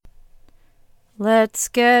Let's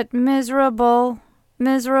get miserable,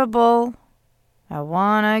 miserable. I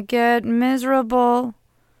wanna get miserable.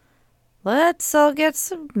 Let's all get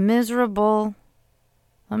so miserable.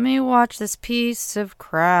 Let me watch this piece of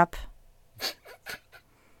crap.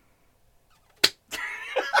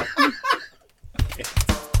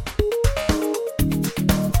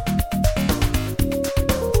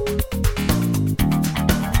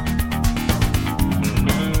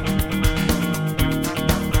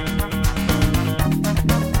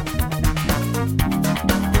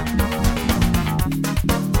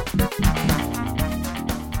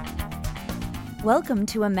 Welcome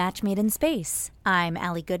to A Match Made in Space. I'm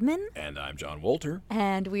Allie Goodman. And I'm John Wolter.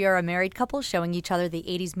 And we are a married couple showing each other the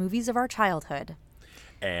 80s movies of our childhood.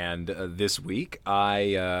 And this week,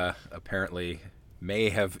 I apparently may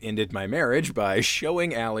have ended my marriage by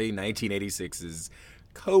showing Allie 1986's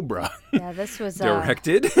Cobra. Yeah, this was...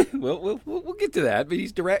 directed. We'll get to that. But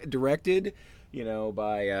he's directed, you know,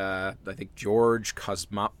 by, I think, George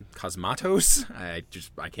Cosmatos. I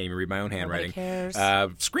can't even read my own handwriting. Nobody cares.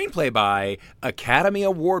 Screenplay by Academy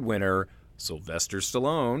Award winner Sylvester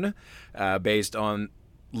Stallone,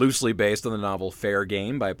 loosely based on the novel Fair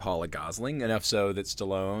Game by Paula Gosling, enough so that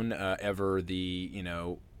Stallone, ever the,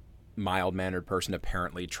 mild-mannered person,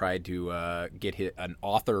 apparently tried to get an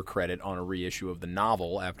author credit on a reissue of the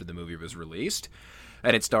novel after the movie was released.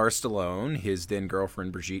 And it stars Stallone, his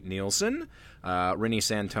then-girlfriend Brigitte Nielsen, Renee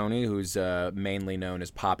Santoni, who's mainly known as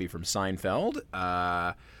Poppy from Seinfeld,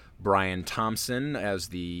 Brian Thompson as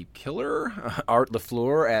the killer, Art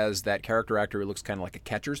LaFleur as that character actor who looks kind of like a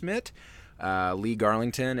catcher's mitt, Lee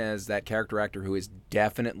Garlington as that character actor who is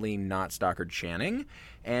definitely not Stockard Channing,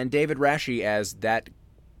 and David Rasche as that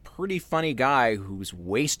pretty funny guy who's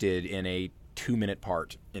wasted in a 2-minute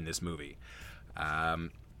part in this movie. I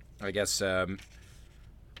guess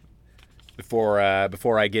before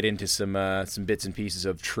I get into some bits and pieces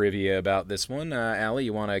of trivia about this one, Allie,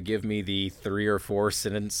 you want to give me the 3 or 4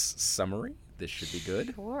 sentence summary? This should be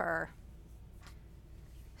good. Sure.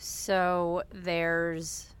 So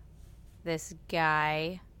there's this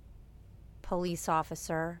guy, police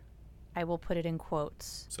officer, I will put it in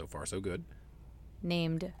quotes. So far, so good.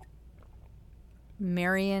 Named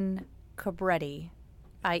Marion Cobretti,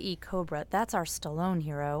 i.e. Cobra. That's our Stallone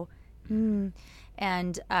hero.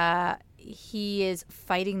 And he is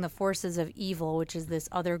fighting the forces of evil, which is this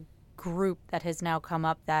other group that has now come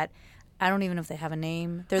up that I don't even know if they have a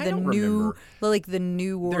name. They're the new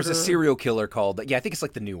order. There's a serial killer called, I think it's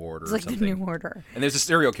like the New Order. It's like the New Order. And there's a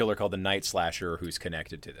serial killer called the Night Slasher who's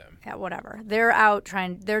connected to them. Yeah, whatever. They're out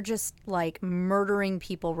they're just like murdering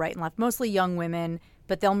people right and left, mostly young women,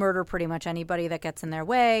 but they'll murder pretty much anybody that gets in their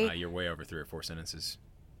way. You're way over 3 or 4 sentences.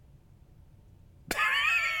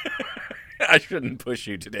 I shouldn't push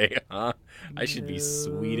you today, huh? I should be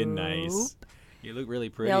sweet and nice. You look really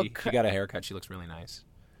pretty. She got a haircut. She looks really nice.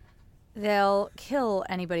 They'll kill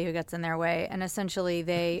anybody who gets in their way, and essentially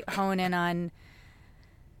they hone in on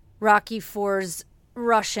Rocky IV's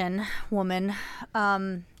Russian woman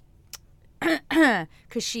because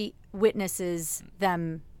she witnesses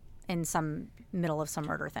them in some middle of some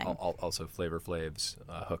murder thing. Also, Flavor Flav's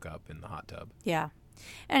hookup in the hot tub. Yeah.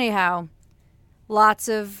 Anyhow, lots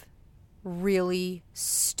of really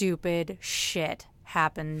stupid shit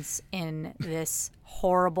happens in this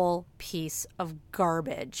horrible piece of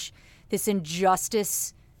garbage. This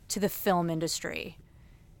injustice to the film industry.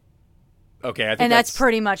 Okay, I think that's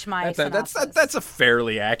pretty much my synopsis. That's a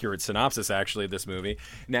fairly accurate synopsis, actually, of this movie.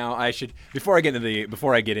 Now, before I get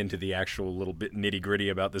into the actual little bit nitty gritty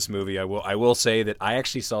about this movie, I will say that I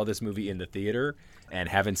actually saw this movie in the theater and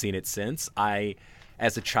haven't seen it since.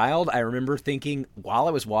 As a child, I remember thinking while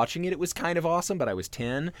I was watching it, it was kind of awesome, but I was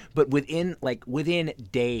 10. But within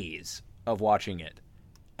days of watching it,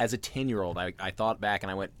 as a 10-year-old, I thought back and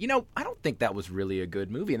I went, I don't think that was really a good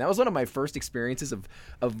movie. And that was one of my first experiences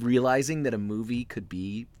of realizing that a movie could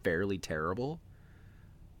be fairly terrible.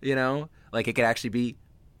 Like it could actually be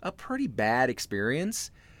a pretty bad experience.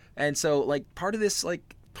 And so, part of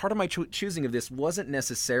my choosing of this wasn't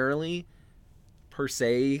necessarily per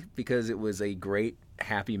se because it was a great,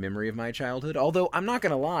 happy memory of my childhood. Although, I'm not going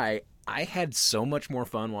to lie, I had so much more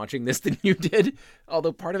fun watching this than you did.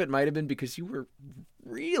 Although part of it might have been because you were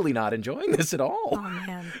really not enjoying this at all. Oh,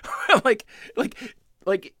 man.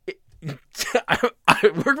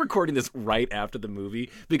 We're recording this right after the movie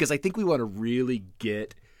because I think we want to really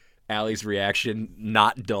get Allie's reaction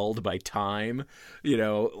not dulled by time. I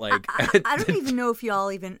don't even know if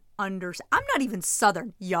y'all even understand. I'm not even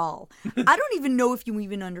Southern, y'all. I don't even know if you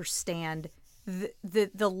even understand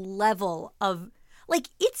the level of...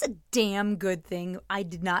 It's a damn good thing I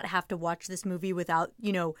did not have to watch this movie without,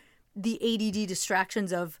 the ADD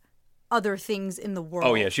distractions of other things in the world.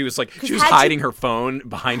 Oh yeah, she was hiding her phone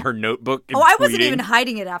behind her notebook. And I wasn't tweeting. even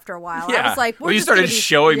hiding it after a while. Yeah. I was like, you started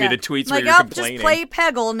showing me the tweets where you're complaining. Just play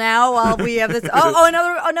Peggle now while we have this.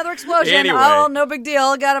 Another explosion. Anyway. Oh, no big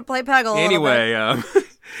deal. Gotta play Peggle. Anyway,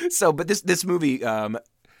 but this movie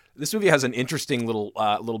has an interesting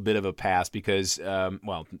little bit of a past because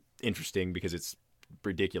interesting because it's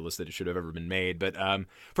ridiculous that it should have ever been made. But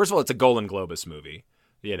first of all, it's a Golan and Globus movie.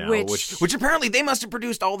 Which apparently they must have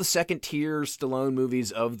produced all the second tier Stallone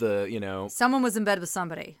movies of the, Someone was in bed with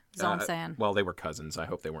somebody, is all I'm saying. Well, they were cousins. I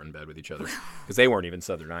hope they weren't in bed with each other because they weren't even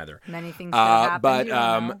Southern either. Many things could happen.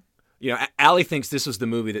 But, Allie thinks this was the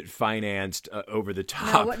movie that financed Over the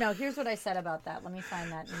Top. No, here's what I said about that. Let me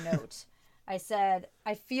find that note. I said,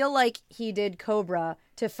 I feel like he did Cobra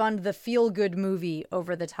to fund the feel-good movie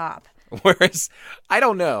Over the Top. Whereas, I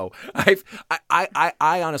don't know. I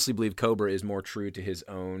honestly believe Cobra is more true to his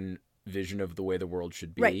own vision of the way the world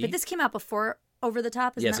should be. Right, but this came out before Over the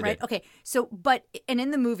Top, isn't that right? Did. Okay, so, and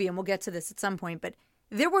in the movie, and we'll get to this at some point, but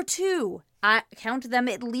there were two. I counted them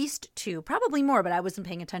at least two, probably more, but I wasn't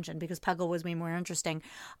paying attention because Peggle was way more interesting.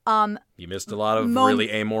 You missed a lot of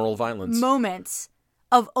really amoral violence. Moments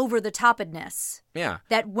of over-the-topedness. Yeah.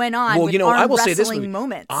 That went on with I will say this movie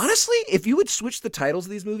moments. Honestly, if you would switch the titles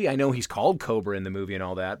of these movies, I know he's called Cobra in the movie and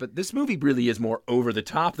all that, but this movie really is more over the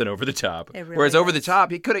top than over the top. It really Whereas is. Over the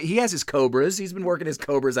Top, he has his Cobras. He's been working his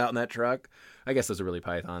Cobras out in that truck. I guess those are really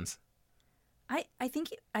pythons. I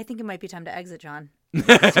think it might be time to exit, John.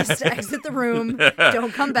 Just exit the room.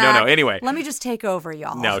 Don't come back. No, anyway. Let me just take over,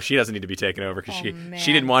 y'all. No, she doesn't need to be taken over because she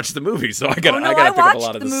didn't watch the movie, so I got to pick up a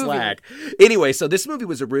lot of the slack. Anyway, so this movie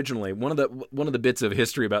was originally one of the bits of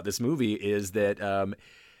history about this movie is that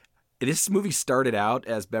this movie started out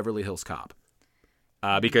as Beverly Hills Cop.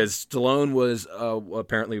 Because Stallone was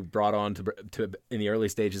apparently brought on to in the early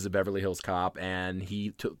stages of Beverly Hills Cop, and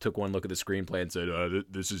he took one look at the screenplay and said,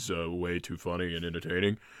 "This is way too funny and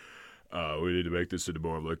entertaining. We need to make this into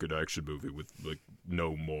more like an action movie with like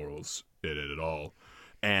no morals in it at all."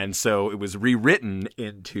 And so it was rewritten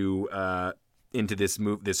into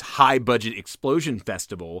this high budget explosion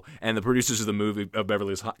festival, and the producers of the movie of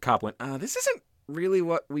Beverly Hills Cop went, "This isn't really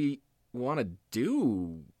what we want to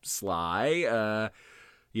do, Sly."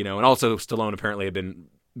 And also Stallone apparently had been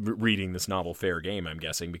reading this novel Fair Game, I'm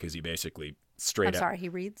guessing, because he basically I'm sorry, he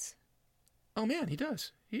reads? Oh, man, he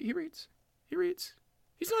does. He reads. He reads.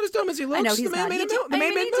 He's not as dumb as he looks. I know he's the man not.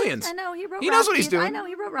 Made millions. I know, he wrote Rocky. He knows what he's doing. I know,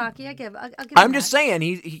 he wrote Rocky. I'll give I'm him just saying,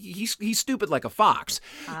 he's stupid like a fox.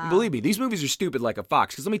 Believe me, these movies are stupid like a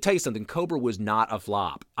fox. Because let me tell you something, Cobra was not a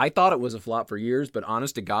flop. I thought it was a flop for years, but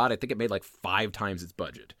honest to God, I think it made like 5 times its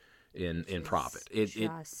budget in profit. It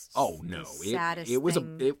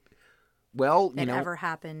was ever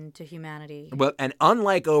happened to humanity. Well, and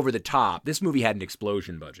unlike Over the Top, this movie had an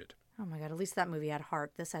explosion budget. Oh my God! At least that movie had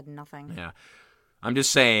heart. This had nothing. Yeah, I'm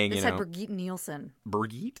just saying. This had Brigitte Nielsen.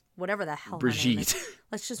 Brigitte? Whatever the hell. Brigitte.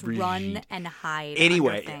 Let's just run and hide.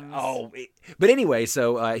 Anyway, but anyway,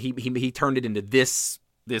 so he turned it into this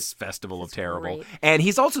festival of terrible, great. And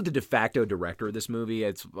he's also the de facto director of this movie.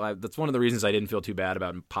 That's one of the reasons I didn't feel too bad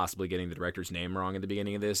about possibly getting the director's name wrong at the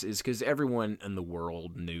beginning of this, is because everyone in the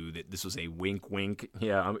world knew that this was a wink, wink.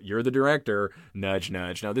 Yeah, you're the director. Nudge,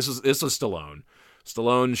 nudge. No, this was Stallone.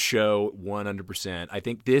 Stallone's show, 100%. I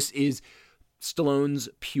think this is Stallone's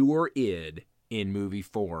pure id in movie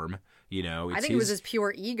form. I think it was his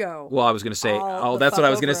pure ego. Well, I was going to say, that's what I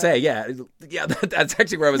was going to say. Yeah, that's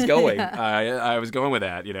actually where I was going. I was going with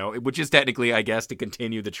that, which is technically, I guess, to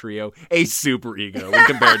continue the trio, a super ego when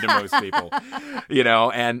compared to most people,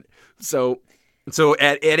 and so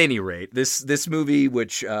at any rate, this movie,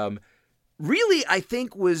 which really I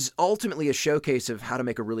think was ultimately a showcase of how to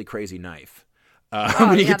make a really crazy knife.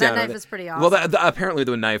 That knife is pretty awesome. Well, apparently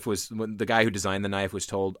the knife was, when the guy who designed the knife was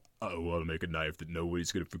told, "I want to make a knife that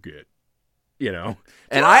nobody's going to forget."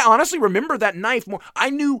 And I honestly remember that knife more.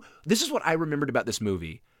 This is what I remembered about this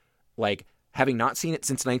movie. Like, having not seen it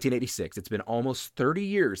since 1986, it's been almost 30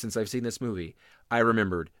 years since I've seen this movie. I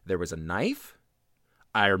remembered there was a knife.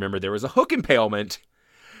 I remembered there was a hook impalement.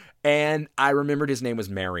 And I remembered his name was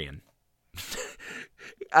Marion.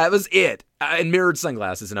 That was it. And mirrored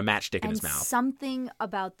sunglasses and a matchstick in his mouth. Something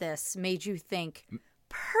about this made you think,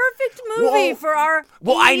 perfect movie for our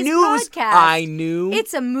I knew podcast. I knew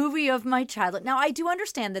it's a movie of my childhood. Now I do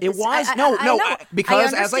understand that it was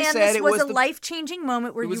because as I said, it was a life-changing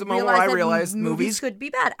moment where you realized movies could be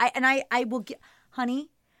bad. I will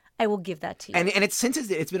honey, I will give that to you. And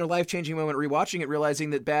it's been a life-changing moment rewatching it,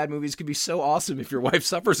 realizing that bad movies can be so awesome if your wife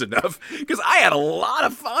suffers enough. Because I had a lot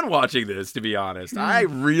of fun watching this, to be honest. I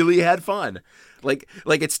really had fun. Like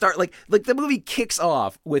the movie kicks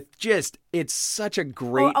off with just, it's such a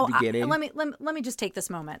great beginning. Let me just take this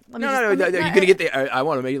moment. No, you're gonna get the. I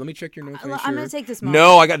want to let me check your notes. I'm gonna take this moment.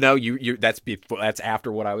 No, I got no. You. That's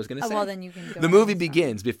after what I was gonna say. Well, then you can go. The movie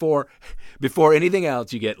begins before anything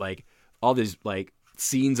else. You get like all these like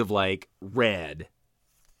scenes of like red,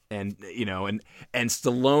 and and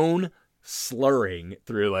Stallone slurring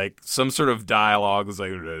through like some sort of dialogue. It's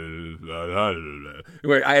like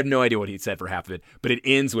where I had no idea what he said for half of it, but it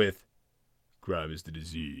ends with "Crime is the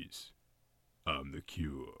disease, I'm the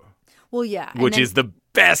cure." Well, yeah, which is the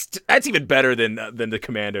best. That's even better than the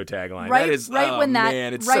Commando tagline. Right, that is,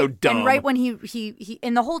 man, it's so dumb. And right when he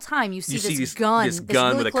and the whole time you see this gun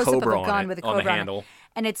really with a Cobra on with a on the Cobra handle,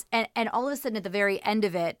 and it's and all of a sudden at the very end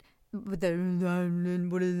of it, with the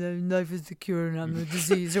what is the life is the cure and I'm the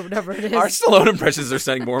disease or whatever it is. Our Stallone impressions are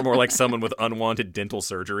sounding more and more like someone with unwanted dental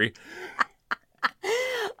surgery.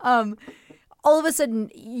 All of a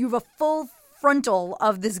sudden you have a full frontal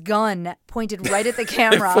of this gun pointed right at the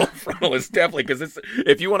camera. Full frontal is definitely, because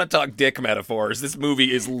if you want to talk dick metaphors, this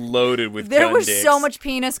movie is loaded with there gun was dicks. so much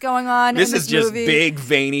penis going on. This in is just movie. Big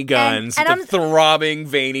veiny guns, and the throbbing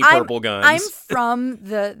veiny purple guns. I'm from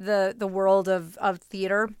the world of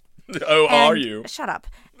theater. Oh, are you? Shut up.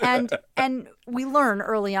 And we learn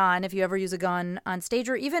early on, if you ever use a gun on stage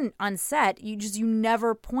or even on set, you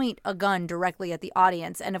never point a gun directly at the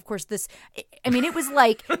audience. And of course, it was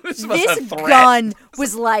like this gun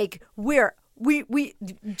was like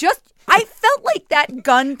I felt like that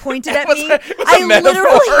gun pointed at me.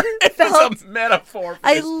 It was a metaphor.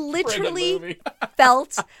 I literally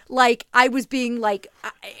felt like I was being like,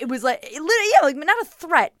 it was like, like not a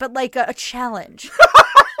threat, but like a challenge.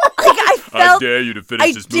 Like I felt, I dare you to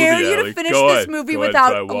finish this movie. I dare you to finish this movie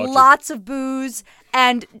without lots of booze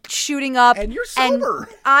and shooting up. And you're sober. And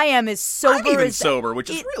I am as sober I'm even as sober, which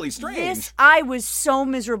is really strange. I was so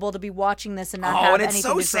miserable to be watching this and not have anything. And it's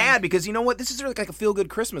so sad because you know what? This is really like a feel-good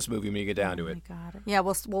Christmas movie when you get down to it. Oh my God. Yeah,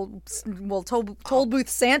 well, Toll Booth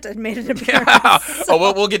Santa made an appearance. Yeah. So.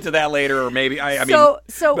 Oh, we'll get to that later, or maybe but in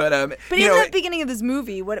the beginning of this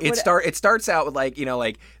movie, it starts out with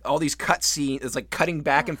like all these cut scenes. It's like cutting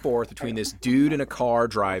back and forth between this dude in a car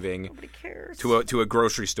driving to a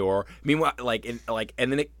grocery store. Meanwhile,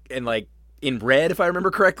 in red, if I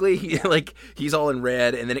remember correctly, he's all in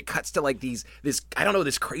red, and then it cuts to like this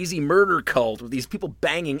crazy murder cult with these people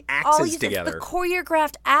banging axes together. The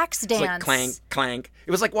choreographed axe dance. It's like clank, clank.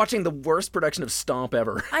 It was like watching the worst production of Stomp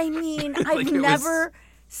ever. I mean, I've never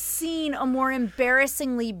seen a more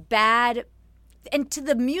embarrassingly bad. And to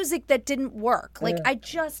the music that didn't work. Like,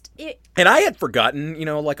 And I had forgotten,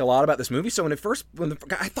 like a lot about this movie. So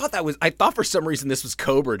I thought for some reason this was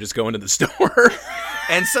Cobra just going to the store.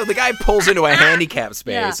 And so the guy pulls into a handicap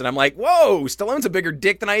space, and I'm like, whoa, Stallone's a bigger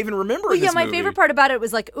dick than I even remember in this movie. My favorite part about it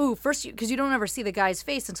was like, ooh, first, because you don't ever see the guy's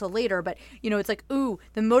face until later, but, it's like, ooh,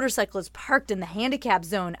 the motorcycle is parked in the handicap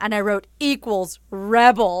zone, and I wrote equals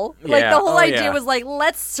rebel. Like, the whole idea was like,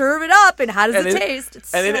 let's serve it up, and how does it taste?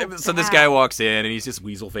 So this guy walks in, and he's this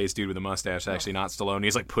weasel-faced dude with a mustache, actually not Stallone.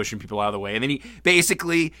 He's like pushing people out of the way, and then he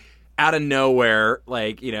basically, out of nowhere,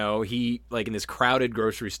 he in this crowded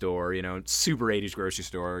grocery store, super 80s grocery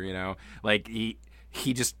store,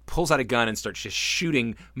 he just pulls out a gun and starts just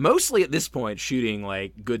shooting, mostly at this point,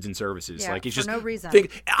 like goods and services. Yeah, like he's for just no reason.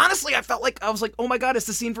 Honestly, I was like, oh my God, it's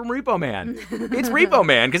the scene from Repo Man. It's Repo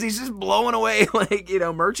Man, because he's just blowing away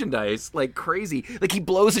merchandise like crazy. Like he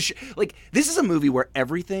blows this is a movie where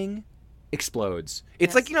everything explodes.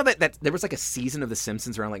 It's like, that there was like a season of The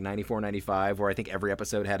Simpsons around like 94, 95 where I think every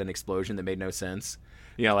episode had an explosion that made no sense.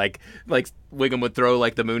 Like Wiggum would throw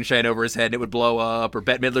like the moonshine over his head and it would blow up, or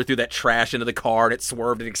Bette Midler threw that trash into the car and it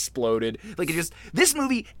swerved and exploded. This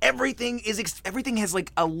movie, everything has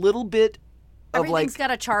like a little bit of everything's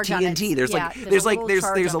got a charge TNT. on it. There's a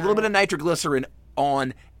little bit of nitroglycerin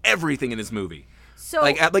on everything in this movie. So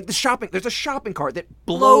there's a shopping cart that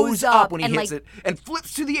blows up when he hits it and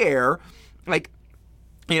flips through the air.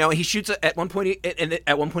 He shoots at one point.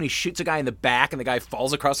 He shoots a guy in the back, and the guy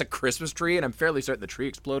falls across a Christmas tree. And I'm fairly certain the tree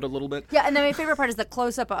exploded a little bit. Yeah, and then my favorite part is the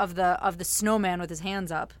close up of the snowman with his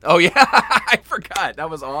hands up. Oh yeah, I forgot. That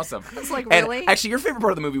was awesome. I was like, really? And actually, your favorite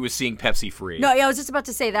part of the movie was seeing Pepsi free. No, yeah, I was just about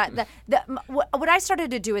to say that. What I started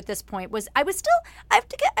to do at this point was I'll give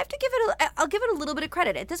it a little bit of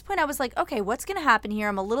credit. At this point, I was like, okay, what's going to happen here?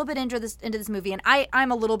 I'm a little bit into this movie, and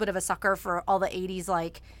I'm a little bit of a sucker for all the 80s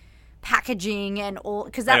packaging and old,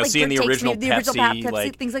 because that seeing the original Pepsi,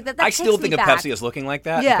 Pepsi, things like that. I still think of back. Pepsi as looking like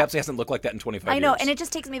that. Yeah. And Pepsi hasn't looked like that in 25 years. I know, and it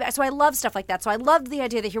just takes me back. So I love stuff like that. So I loved the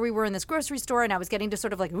idea that here we were in this grocery store, and I was getting to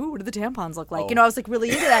sort of like, ooh, what do the tampons look like? I was like really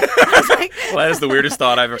into that. I was like, well, that is the weirdest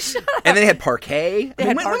thought I've ever. And then they had Parquet.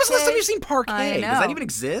 When was the last time you've seen Parquet? Does that even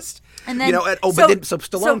exist? And then, but then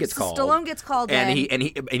Stallone gets called. Stallone gets called, and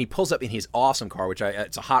he pulls up in his awesome car, which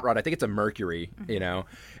it's a hot rod. I think it's a Mercury,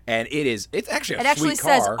 and it's actually a sweet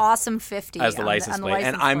car. Says Awesome 50 as the license plate,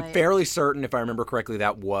 and I'm plate. fairly certain, if I remember correctly,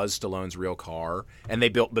 that was Stallone's real car. And they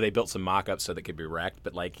built some mock-ups so that it could be wrecked.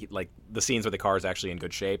 But like the scenes where the car is actually in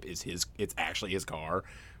good shape it's actually his car,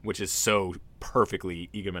 which is so perfectly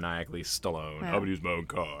egomaniacally Stallone. I'm gonna use my own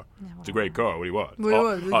car. It's a great car. What do you want?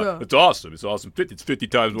 It's awesome. It's awesome. It's 50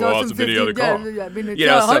 times more awesome than any other car.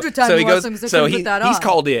 So he's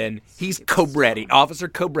called in. He's Cobretti, Officer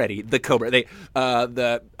Cobretti, the Cobra. The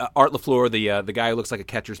Art LaFleur, the guy who looks like a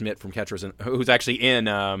catcher's mitt from Catcher's, who's actually in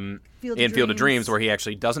Field of Dreams, where he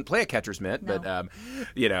actually doesn't play a catcher's mitt, but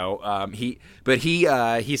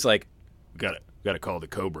he's like, gotta call the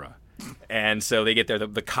Cobra. And so they get there.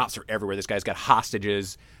 The cops are everywhere. This guy's got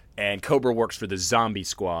hostages, and Cobra works for the Zombie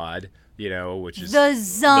Squad, which is the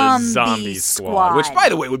Zombie Squad. Which, by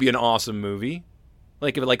the way, would be an awesome movie.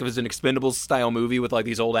 Like if it was an Expendables style movie with like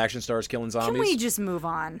these old action stars killing zombies. Can we just move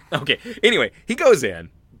on? Okay. Anyway, he goes in.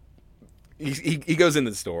 He goes into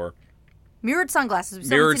the store. Mirrored sunglasses.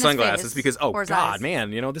 Because God, man,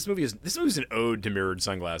 this movie's an ode to mirrored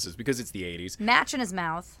sunglasses because it's the 80s. Match in his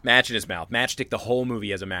mouth. Matchstick. The whole movie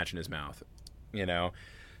has a match in his mouth,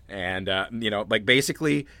 and like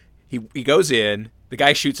basically he goes in. The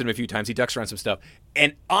guy shoots him a few times. He ducks around some stuff,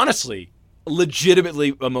 and honestly,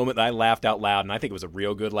 legitimately a moment that I laughed out loud, and I think it was a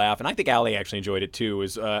real good laugh, and I think Allie actually enjoyed it too,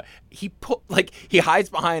 is he hides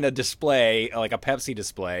behind a display, like a Pepsi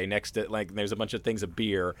display next to, like, there's a bunch of things of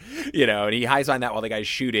beer, and he hides behind that while the guy's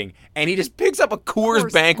shooting, and he just picks up a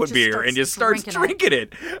Coors Banquet beer and just starts drinking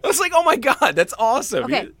it. I was like, oh my God, that's awesome.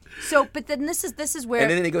 Okay. So, but then this is where, and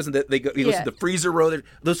then he goes in. He goes to the freezer row.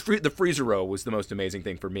 The freezer row was the most amazing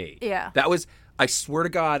thing for me. Yeah, that was. I swear to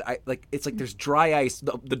God, it's like there's dry ice.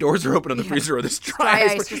 The doors are open on the freezer row. There's dry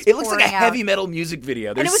ice. It looks like a heavy metal music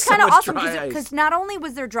video. There's and it was kind of awesome because not only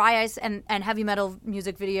was there dry ice and heavy metal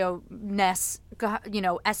music video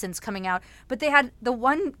essence coming out, but they had the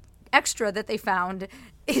one extra that they found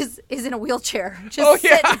is in a wheelchair. Just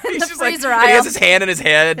sitting in the freezer aisle. He has his hand in his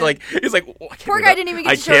head. Like he's like, poor guy didn't even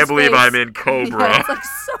get to show his face. I can't believe I'm in Cobra. Yeah, it's like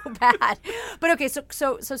so bad. But okay, so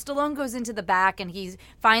Stallone goes into the back and he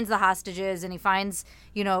finds the hostages and he finds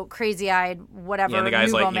crazy-eyed whatever. Yeah, and the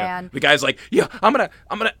guy's like, man. The guy's like, yeah, I'm gonna.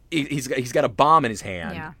 He's got a bomb in his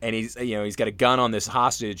hand, and he's got a gun on this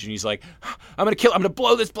hostage, and he's like, I'm gonna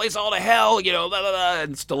blow this place all to hell, blah, blah, blah.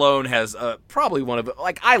 And Stallone has probably one of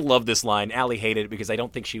I love this line. Allie hated it because I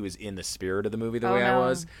don't think she was in the spirit of the movie the way I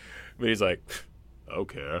was, but he's like,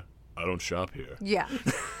 okay, I don't shop here. Yeah.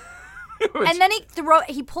 And then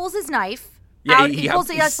he pulls his knife. Yeah, he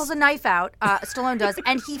pulls a knife out. Stallone does,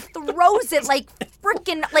 and he throws it like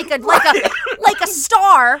freaking like a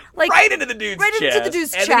star, right into the dude's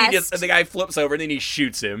chest. Then and the guy flips over, and then he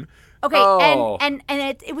shoots him. Okay, and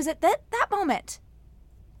it was at that moment,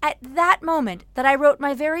 that I wrote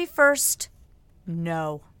my very first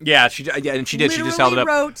no. Yeah, she did. Literally She just held it up.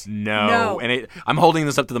 Wrote no. And I'm holding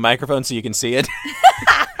this up to the microphone so you can see it.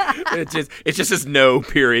 It's just this no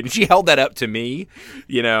period. And she held that up to me,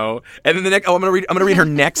 And then the next, I'm gonna read her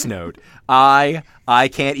next note. I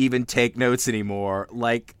can't even take notes anymore.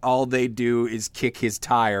 Like all they do is kick his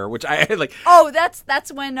tire, which I like. Oh,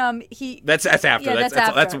 that's when he. That's after. Yeah,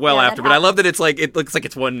 that's well after. But I love that it's like it looks like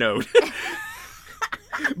it's one note.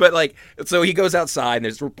 But so he goes outside and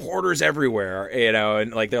there's reporters everywhere,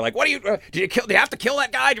 and they're like, "What do you? Did you have to kill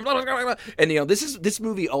that guy?" And this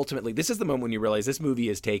movie ultimately, this is the moment when you realize this movie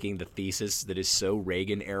is taking the thesis that is so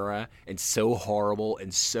Reagan era and so horrible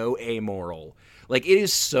and so amoral. Like it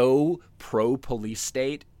is so pro police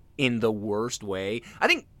state in the worst way. I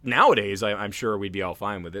think nowadays I'm sure we'd be all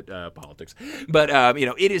fine with it, politics. But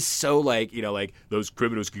it is so like those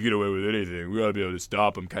criminals can get away with anything. We gotta be able to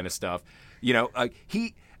stop them, kind of stuff.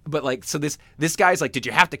 So this guy's like, did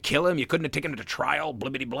you have to kill him? You couldn't have taken him to trial,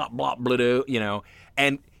 blibbity blah blah blah,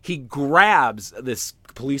 and he grabs this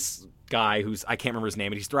police guy who's, I can't remember his name,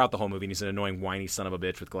 but he's throughout the whole movie, and he's an annoying whiny son of a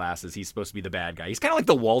bitch with glasses. He's supposed to be the bad guy. He's kind of like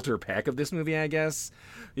the Walter Peck of this movie, I guess.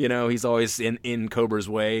 He's always in Cobra's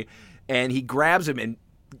way, and he grabs him and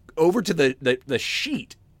over to the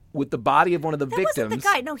sheet with the body of one of the victims. That wasn't the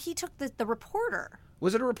guy. No, he took the reporter.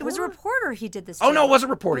 Was it a reporter? It was a reporter he did this to. Oh, no, it was a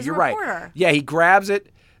reporter. You're right. Yeah, he grabs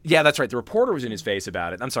it. Yeah, that's right. The reporter was in his face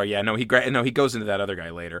about it. I'm sorry. Yeah, no, he goes into that other guy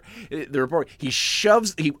later. The reporter,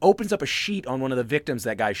 he opens up a sheet on one of the victims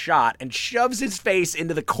that guy shot and shoves his face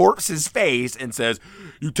into the corpse's face and says,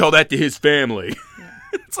 "You tell that to his family." Yeah.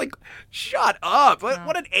 It's like, shut up.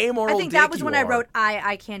 What an amoral I think dick that was when I wrote,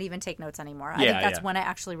 I can't even take notes anymore. I think that's when I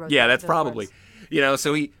actually wrote Yeah, that's probably.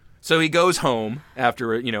 Words. So he goes home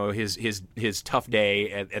after, his tough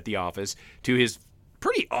day at the office to his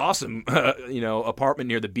pretty awesome, apartment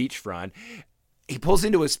near the beachfront. He pulls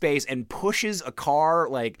into a space and pushes a car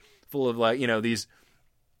full of these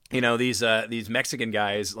Mexican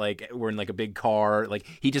guys were in a big car.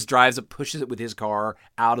 He just drives up, pushes it with his car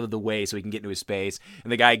out of the way so he can get into his space.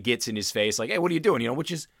 And the guy gets in his face hey, what are you doing?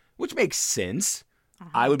 Which makes sense. Uh-huh.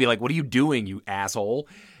 I would be like, what are you doing, you asshole?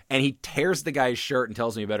 And he tears the guy's shirt and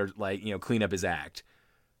tells him he better clean up his act.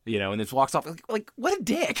 And then just walks off. What a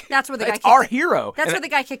dick. That's where That's our hero. That's where the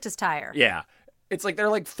guy kicked his tire. Yeah. It's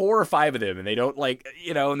there are 4 or 5 of them, and they don't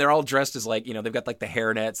and they're all dressed as they've got the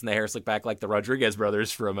hairnets and the hair slicked back like the Rodriguez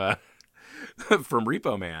brothers from from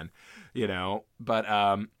Repo Man,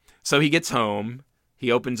 But so he gets home.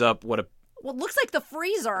 He opens up what looks like the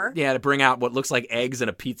freezer. Yeah, to bring out what looks like eggs in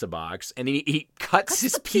a pizza box, and he cuts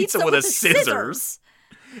his pizza with a scissors.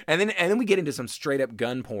 And then we get into some straight up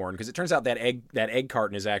gun porn because it turns out that egg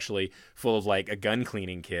carton is actually full of a gun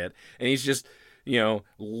cleaning kit, and he's just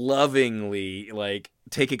lovingly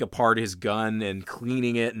taking apart his gun and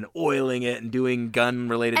cleaning it and oiling it and doing gun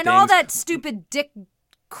related things. And all that stupid dick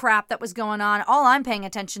crap that was going on. All I'm paying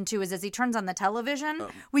attention to is as he turns on the television,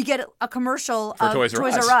 we get a commercial for of Toys R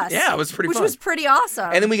Us. Yeah, it was pretty fun. Which was pretty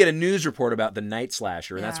awesome. And then we get a news report about the Night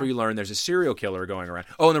Slasher, and that's where you learn there's a serial killer going around.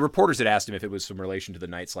 Oh, and the reporters had asked him if it was some relation to the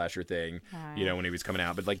Night Slasher thing, when he was coming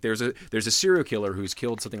out. But there's a serial killer who's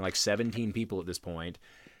killed something like 17 people at this point,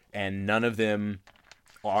 and none of them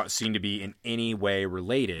seem to be in any way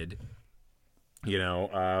related.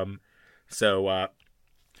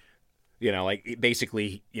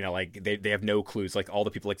 Basically, they have no clues. All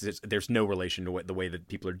the people, there's no relation to the way that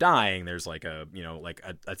people are dying. There's a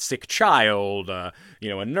sick child, a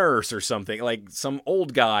nurse or something, some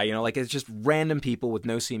old guy, it's just random people with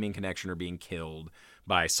no seeming connection are being killed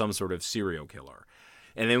by some sort of serial killer.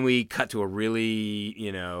 And then we cut to a really,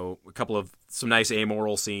 some nice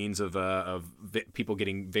amoral scenes of people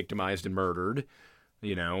getting victimized and murdered,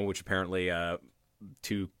 which apparently,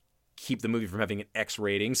 to keep the movie from having an X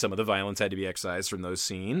rating, some of the violence had to be excised from those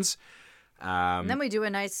scenes. And then we do a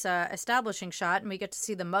nice establishing shot, and we get to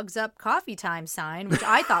see the Mugs Up Coffee Time sign, which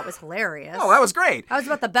I thought was hilarious. Oh, that was great. That was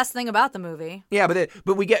about the best thing about the movie. Yeah,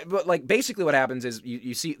 but basically what happens is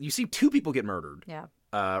you see 2 people get murdered. Yeah.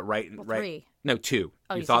 Right. 3. No, 2.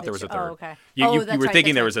 Oh, you thought there was a third. Oh, okay. You were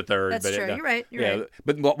thinking there was a third. That's but true. You're right. You're right.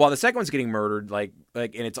 But while the second one's getting murdered, and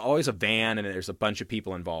it's always a van, and there's a bunch of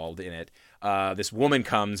people involved in it. This woman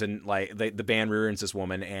comes, and the band rear-ends this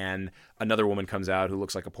woman, and another woman comes out who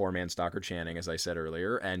looks like a poor man Stockard Channing, as I said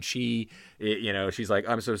earlier, and she's like,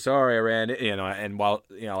 "I'm so sorry, I ran," and while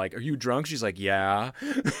are you drunk? She's like, "Yeah,"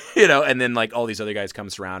 and then all these other guys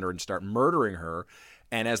come surround her and start murdering her,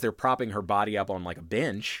 and as they're propping her body up on a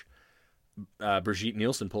bench. Brigitte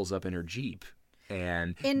Nielsen pulls up in her Jeep,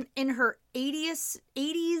 and in her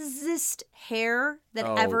 80s-est hair that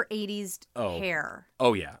ever 80s hair.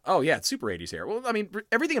 Oh yeah, it's super 80s hair. Well, I mean,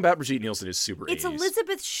 everything about Brigitte Nielsen is super 80s. It's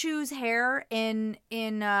Elizabeth Shue's hair in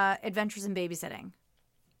Adventures in Babysitting.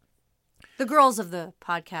 The girls of the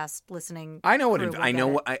podcast listening. I know what I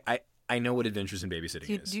know what Adventures in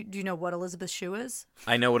Babysitting is. Do you know what Elizabeth Shue is?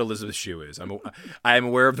 I know what Elizabeth Shue is. I'm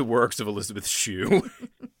aware of the works of Elizabeth Shue.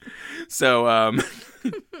 So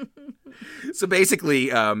basically,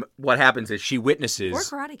 what happens is she witnesses. Or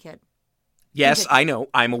Karate Kid. Yes, I know.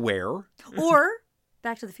 I'm aware. Or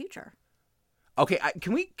Back to the Future. Okay,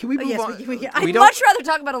 can we move on? I'd much rather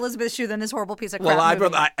talk about Elizabeth Shue than this horrible piece of crap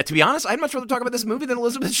movie. To be honest, I'd much rather talk about this movie than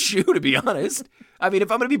Elizabeth Shue. To be honest, I mean, if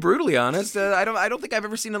I'm going to be brutally honest, I don't think I've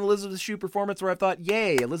ever seen an Elizabeth Shue performance where I thought,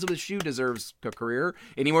 "Yay, Elizabeth Shue deserves a career,"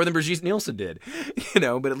 any more than Brigitte Nielsen did.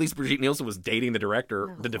 But at least Brigitte Nielsen was dating the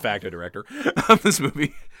director, the de facto director of this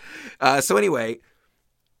movie. So anyway.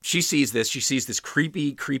 She sees this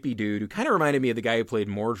creepy dude who kind of reminded me of the guy who played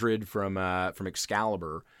Mordred from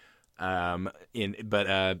Excalibur.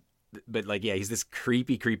 He's this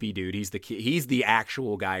creepy dude. He's the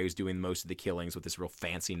actual guy who's doing most of the killings with this real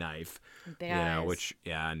fancy knife, big eyes.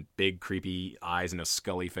 And big creepy eyes and a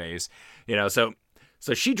scully face, So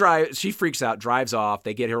she freaks out, drives off.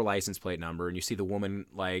 They get her license plate number, and you see the woman,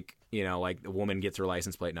 the woman gets her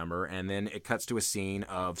license plate number, and then it cuts to a scene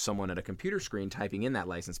of someone at a computer screen typing in that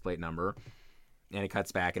license plate number, it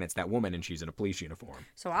cuts back, and it's that woman, and she's in a police uniform.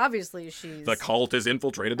 So obviously she's... The cult has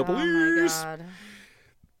infiltrated the police. Oh, my God.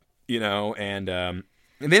 You know, and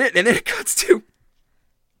then it cuts to...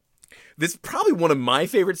 This is probably one of my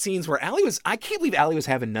favorite scenes where I can't believe Allie was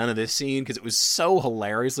having none of this scene because it was so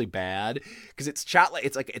hilariously bad. Because it's shot like,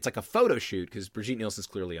 it's like a photo shoot because Brigitte Nielsen's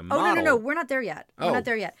clearly a model. Oh, no. We're not there yet. We're not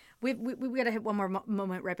there yet. We got to hit one more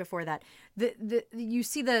moment right before that. You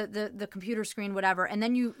see the computer screen, whatever, and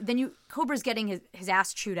then Cobra's getting his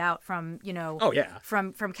ass chewed out from, Oh, yeah.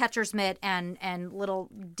 From Catcher's Mitt and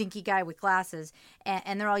little dinky guy with glasses,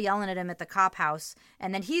 and they're all yelling at him at the cop house,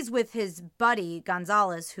 and then he's with his buddy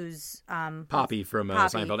Gonzalez, who's Poppy from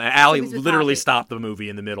Poppy. Seinfeld. And Allie He was with literally Poppy. stopped the movie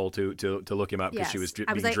in the middle to look him up because she was being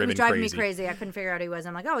driven it was driving crazy. me crazy. I couldn't figure out who he was.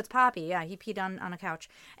 I'm like, oh, it's Poppy. Yeah, he peed on a couch,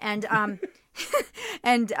 and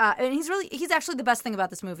and he's actually the best thing about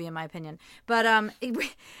this movie in my opinion. But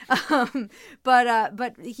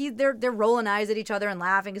they're rolling eyes at each other and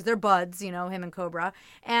laughing because they're buds, him and Cobra.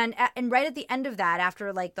 And right at the end of that,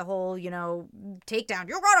 after like the whole takedown,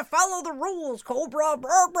 you gotta follow the rules, Cobra. Brr,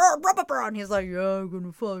 brr, brr, brr, brr. And he's like, yeah, I'm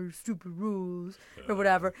gonna follow your stupid rules or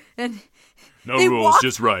whatever. And no rules,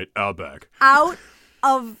 just right. Out back. Out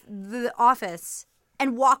of the office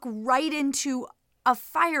and walk right into a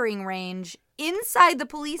firing range inside the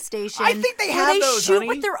police station. I think they where have they those, shoot honey.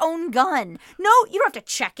 with their own gun. No, you don't have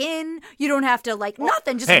to check in. You don't have to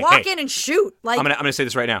nothing. Just walk in and shoot. Like I'm gonna say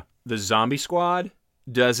this right now. The zombie squad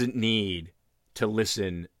doesn't need to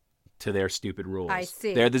listen to their stupid rules. I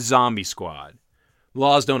see. They're the zombie squad.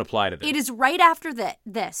 Laws don't apply to them. It is right after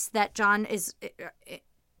this that John is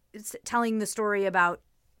telling the story about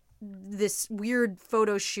this weird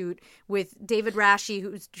photo shoot with David Rasche,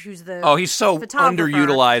 who's the he's so photographer.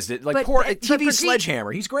 underutilized. It like poor TV Brigitte,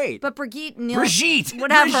 Sledgehammer. He's great. But Brigitte Brigitte,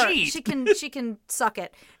 she can suck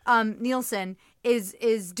it. Nielsen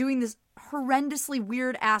is doing this horrendously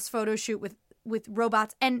weird ass photo shoot with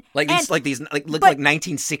robots and like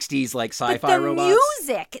 1960s like sci-fi but the robots.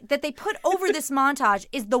 music that they put over this montage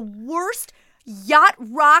is the worst yacht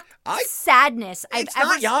rock sadness I've It's ever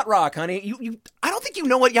not yacht rock, honey. You I don't think you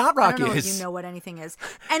know what yacht rock I don't know is. if you know what anything is.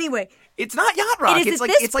 Anyway, it's not yacht rock. It is It's at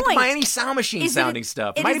like this like point. Miami Sound Machine sounding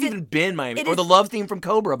stuff. It might have even been Miami or the love theme from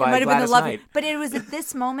Cobra by Gladys Knight. But it was at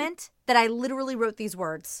this moment that I literally wrote these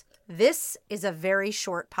words. This is a very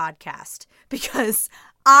short podcast because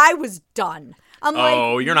I was done. I'm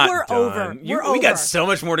you're not we're done. Over. We got so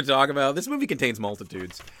much more to talk about. This movie contains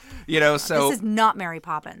multitudes. So this is not Mary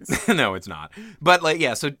Poppins. No, it's not. But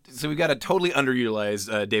so we got a totally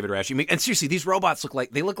underutilized David Rasche. And seriously, these robots look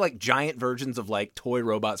like giant versions of like toy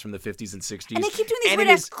robots from the 50s and 60s. And they keep doing these weird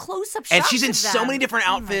ass close-up shots. And she's in of so them. many different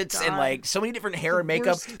outfits and like so many different hair and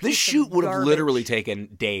makeup. This shoot would have literally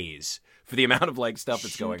taken days for the amount of like stuff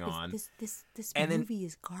that's going on. This and movie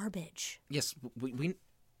is garbage. Yes, we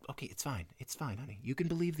okay, it's fine. It's fine, honey. You can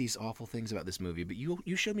believe these awful things about this movie, but you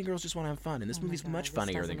showed me Girls Just Want to Have Fun, and this movie's much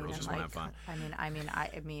funnier than Girls Just Want to Have Fun. I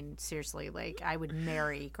mean, seriously, like I would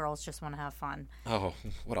marry Girls Just Want to Have Fun. Oh,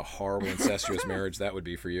 what a horrible incestuous marriage that would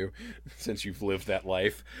be for you, since you've lived that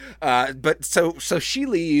life. But so she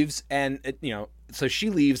leaves, and So she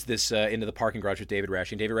leaves this into the parking garage with David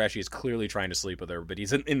Rasche, and David Rasche is clearly trying to sleep with her, but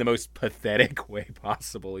he's in the most pathetic way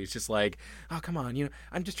possible. He's just like, oh, come on,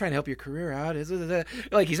 I'm just trying to help your career out.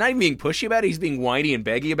 Like, he's not even being pushy about it. He's being whiny and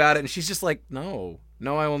beggy about it, and she's just like, no,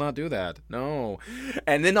 I will not do that. No.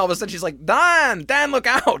 And then all of a sudden she's like, Dan, look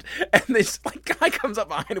out. And this like guy comes up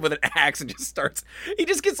behind him with an axe and he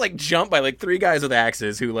just gets like jumped by like 3 guys with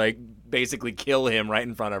axes who like basically kill him right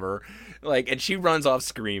in front of her. Like, and she runs off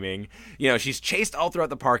screaming. She's chased all throughout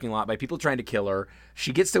the parking lot by people trying to kill her.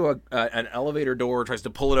 She gets to an elevator door, tries to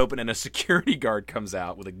pull it open, and a security guard comes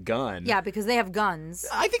out with a gun. Yeah, because they have guns.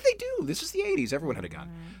 I think they do. This is the 80s. Everyone had a gun.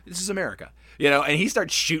 This is America. And he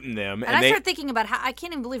starts shooting them. And I start thinking about how I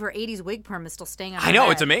can't even believe her 80s wig perm is still staying on her I know,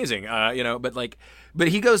 head. it's amazing. But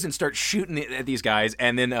he goes and starts shooting at these guys,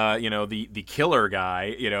 and then the killer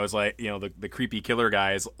guy, is like, the creepy killer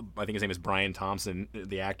guy is, I think his name is Brian Thompson,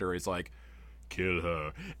 the actor, is like, kill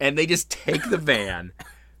her. And they just take the van,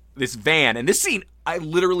 this van, and this scene,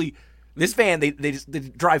 this van, they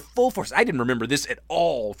drive full force. I didn't remember this at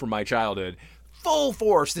all from my childhood. Full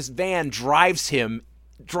force, this van drives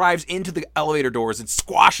into the elevator doors and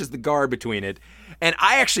squashes the guard between it. And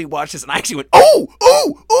I actually watched this, and I actually went,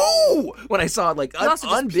 oh, when I saw it, like, you also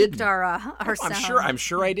just unbidden. peaked our sound. I'm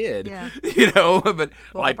sure I did. Yeah.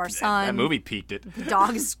 But our son. that movie peaked it. The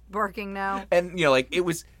dog's barking now. And it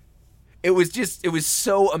was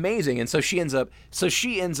so amazing. And so she ends up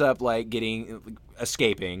like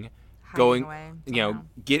escaping. going, away,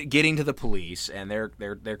 getting to the police, and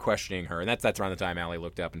they're questioning her, and that's around the time Allie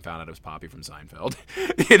looked up and found out it was Poppy from Seinfeld.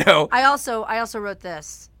 I also wrote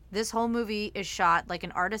this. This whole movie is shot like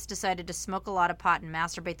an artist decided to smoke a lot of pot and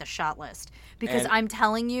masturbate the shot list. Because I'm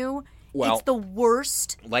telling you, it's the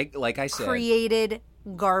worst. Like I said, created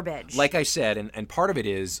garbage. Like I said, and part of it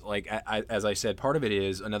is as I said, part of it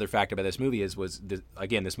is another fact about this movie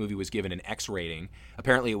this movie was given an X rating.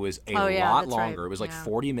 Apparently, it was a lot longer. Right. It was like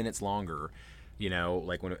 40 minutes longer.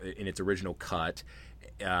 Like when in its original cut.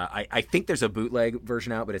 I think there's a bootleg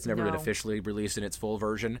version out, but it's never been officially released in its full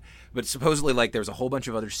version. But supposedly, like, there's a whole bunch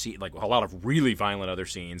of other scenes, like a lot of really violent other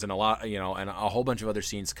scenes, and and a whole bunch of other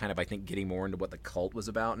scenes, kind of, I think, getting more into what the cult was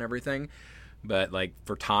about and everything. But like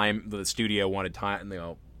for time, the studio wanted time,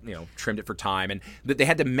 trimmed it for time, and they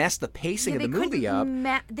had to mess the pacing of the movie up.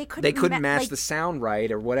 They couldn't match the sound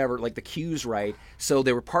right or whatever, like the cues right. So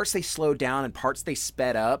there were parts they slowed down and parts they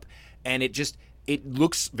sped up, and it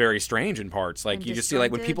looks very strange in parts. Like, you just see,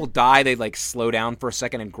 like, when people die, they, like, slow down for a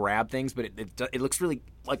second and grab things, but it looks really,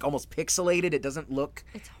 like, almost pixelated. It doesn't look...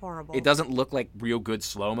 It's horrible. It doesn't look like real good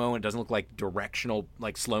slow-mo. It doesn't look like directional,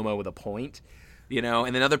 like, slow-mo with a point,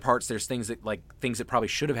 And then other parts, there's things that probably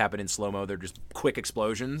should have happened in slow-mo. They're just quick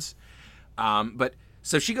explosions. But...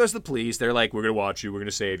 So she goes to the police. They're like, we're going to watch you. We're going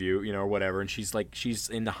to save you, or whatever. And she's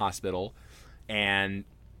in the hospital. And...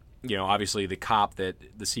 obviously the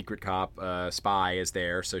secret cop spy is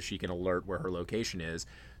there so she can alert where her location is.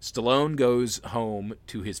 Stallone goes home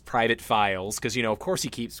to his private files because, of course he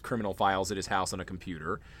keeps criminal files at his house on a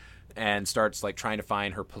computer, and starts, like, trying to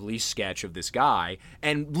find her police sketch of this guy.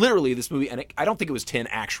 And literally this movie, and I don't think it was 10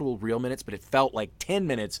 actual real minutes, but it felt like 10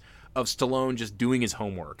 minutes of Stallone just doing his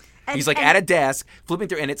homework. He's, like, at a desk, flipping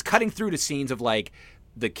through, and it's cutting through to scenes of, like,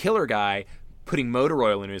 the killer guy putting motor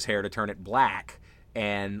oil in his hair to turn it black,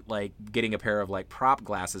 and, like, getting a pair of, like, prop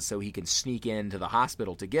glasses so he can sneak into the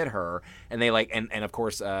hospital to get her. And they, like, and of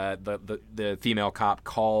course, the female cop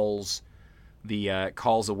calls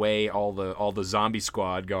away all the zombie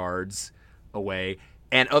squad guards away,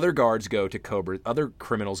 and other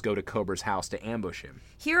criminals go to Cobra's house to ambush him.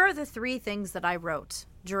 Here are the 3 things that I wrote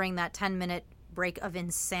during that 10-minute break of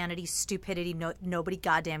insanity, stupidity nobody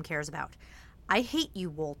goddamn cares about. I hate you,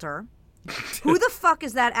 Walter. Who the fuck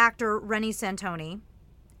is that actor, Rennie Santoni?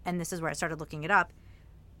 And this is where I started looking it up.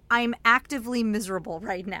 I'm actively miserable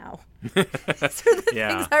right now. So the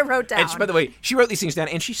things I wrote down. And by the way, she wrote these things down,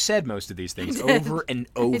 and she said most of these things over and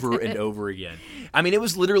over and over again. I mean, it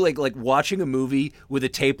was literally like watching a movie with a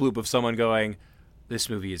tape loop of someone going, "This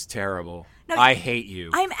movie is terrible. No, I hate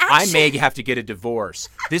you. I may have to get a divorce.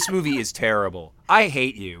 This movie is terrible. I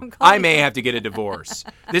hate you. I may have to get a divorce.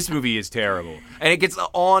 This movie is terrible." And it gets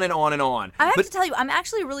on and on and on. I have to tell you, I'm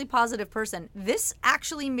actually a really positive person. This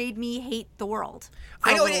actually made me hate the world.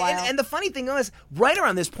 I know, and the funny thing was, right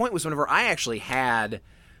around this point was whenever I actually had...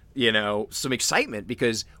 some excitement,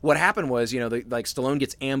 because what happened was, Stallone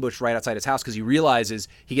gets ambushed right outside his house because he realizes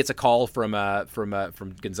he gets a call from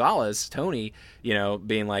Gonzalez, Tony,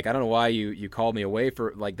 being like, "I don't know why you called me away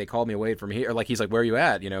they called me away from here." Or, like, he's like, "Where are you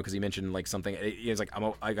at?" Because he mentioned, like, something. He's like,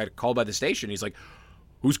 "I got called by the station." He's like,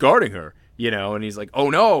 "Who's guarding her?" And he's like, "Oh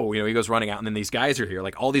no!" He goes running out, and then these guys are here,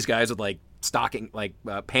 like all these guys with, like, stocking, like,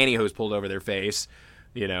 pantyhose pulled over their face,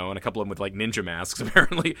 and a couple of them with, like, ninja masks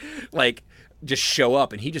apparently, like, just show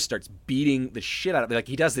up, and he just starts beating the shit out of it. Like,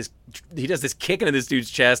 he does this kick into this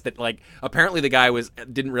dude's chest that, like, apparently the guy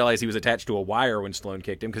didn't realize he was attached to a wire when Stallone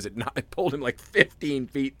kicked him, because it pulled him like 15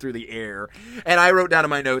 feet through the air. And I wrote down in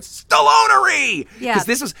my notes, Stallonery! Yeah.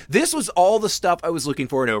 Because this was all the stuff I was looking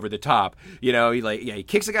for and over the top. He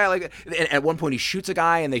kicks a guy like, and at one point he shoots a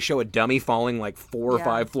guy, and they show a dummy falling like 4 or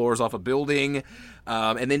 5 floors off a building.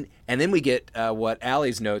 And then we get what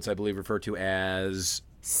Allie's notes, I believe, refer to as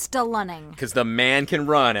Stalloning. Because the man can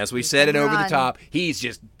run, as we said it over the top. He's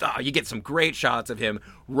just, you get some great shots of him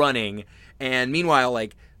running. And meanwhile,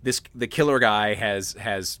 like, the killer guy has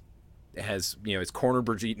it's cornered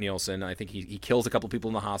Brigitte Nielsen. I think he kills a couple people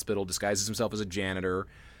in the hospital, disguises himself as a janitor.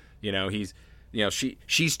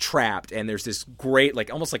 She's trapped, and there's this great, like,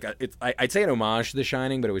 almost like I'd say an homage to The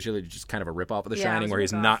Shining, but it was really just kind of a ripoff of The Shining, where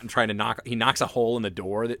he's not trying to he knocks a hole in the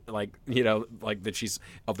door that, like, like that she's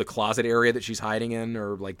of the closet area that she's hiding in,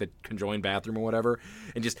 or like the conjoined bathroom or whatever,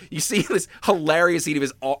 and just you see this hilarious scene of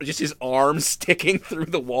his arms sticking through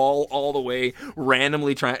the wall all the way,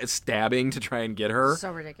 randomly stabbing to try and get her.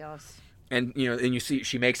 So ridiculous. And and you see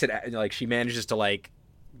she makes it, like, she manages to like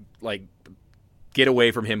get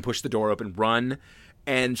away from him, push the door open, run,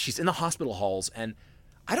 and she's in the hospital halls. And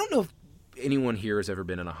I don't know if anyone here has ever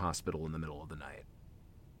been in a hospital in the middle of the night.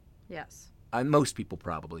 Yes. Most people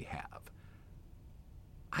probably have.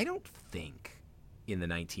 I don't think in the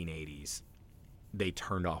 1980s they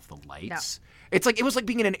turned off the lights. No. It's like it was like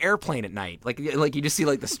being in an airplane at night. Like you just see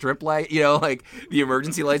like the strip light, like the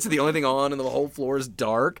emergency lights are the only thing on, and the whole floor is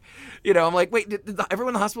dark. I'm like, wait, did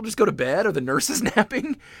everyone in the hospital just go to bed? Are the nurses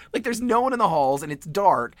napping? Like, there's no one in the halls, and it's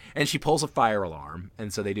dark. And she pulls a fire alarm,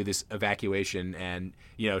 and so they do this evacuation, and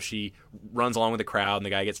she runs along with the crowd, and the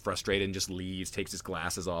guy gets frustrated and just leaves, takes his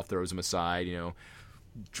glasses off, throws them aside,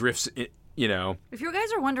 drifts. If you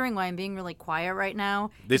guys are wondering why I'm being really quiet right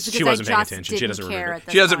now, she wasn't paying attention. She doesn't remember.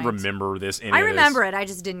 She doesn't remember this. I remember it. I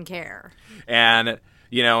just didn't care. And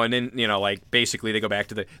and then like basically they go back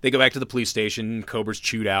to the police station. Cobra's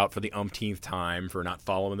chewed out for the umpteenth time for not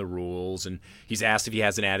following the rules, and he's asked if he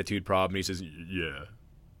has an attitude problem. He says, "Yeah,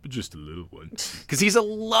 but just a little one," because he's a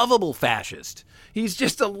lovable fascist. He's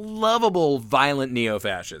just a lovable, violent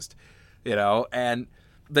neo-fascist, and.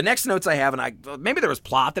 The next notes I have, and maybe there was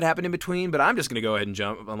plot that happened in between, but I'm just going to go ahead and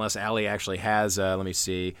jump, unless Allie actually has, let me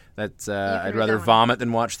see. That's I'd rather vomit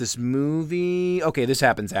than watch this movie. Okay, this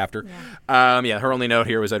happens after. Yeah. Her only note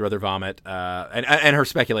here was I'd rather vomit, and her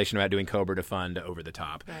speculation about doing Cobra to fund Over the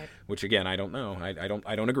Top, right. Which again I don't know.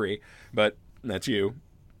 I don't agree, but that's you.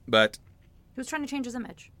 But he was trying to change his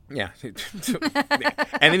image. Yeah,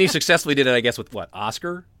 and then he successfully did it, I guess, with what,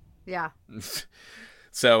 Oscar? Yeah.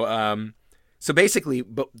 So basically,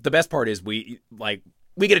 but the best part is we finally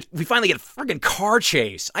get a friggin' car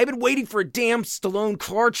chase. I've been waiting for a damn Stallone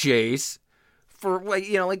car chase for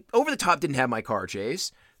Over the Top didn't have my car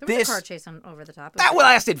chase. There was a car chase on Over the Top. That one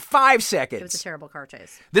lasted 5 seconds. It was a terrible car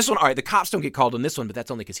chase. This one, all right, the cops don't get called on this one, but that's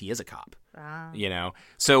only because he is a cop.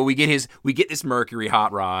 So we get this Mercury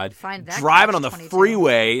hot rod driving on the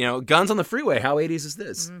freeway. Guns on the freeway. How 80s is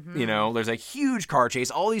this? Mm-hmm. There's a huge car chase.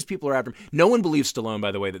 All these people are after him. No one believes Stallone,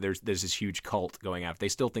 by the way, that there's this huge cult going after. They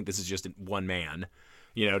still think this is just one man.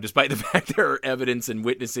 Despite the fact there are evidence and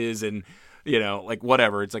witnesses and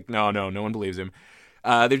whatever. It's like no one believes him.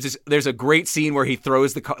 There's a great scene where he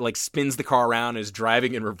throws the car, spins the car around and is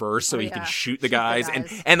driving in reverse so he can shoot the guys.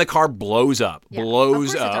 And the car blows up. Yeah.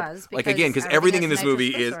 Blows up. It does, because everything in this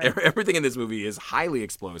movie is highly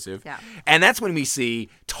explosive. Yeah. And that's when we see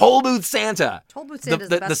Tollbooth Santa. Tollbooth Santa is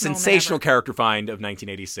the best sensational character find of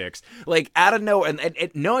 1986. Out of nowhere,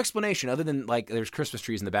 and no explanation other than there's Christmas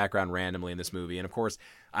trees in the background randomly in this movie. And of course,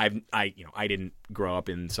 I didn't grow up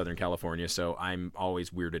in Southern California, so I'm always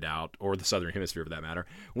weirded out, or the Southern Hemisphere for that matter,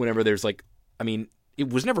 whenever there's it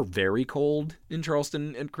was never very cold in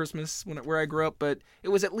Charleston at Christmas where I grew up, but it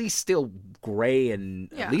was at least still gray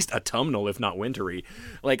and at least autumnal, if not wintry.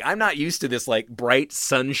 I'm not used to this bright,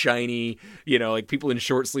 sunshiny, people in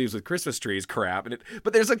short sleeves with Christmas trees crap.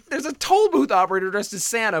 But there's a toll booth operator dressed as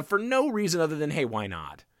Santa for no reason other than, hey, why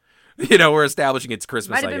not? We're establishing it's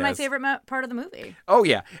Christmas. Might have been my favorite part of the movie. Oh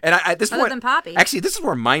yeah, and at this other point, than Poppy. Actually, this is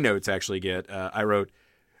where my notes actually get. I wrote,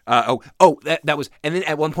 that was, and then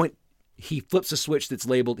at one point he flips a switch that's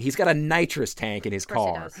labeled. He's got a nitrous tank in his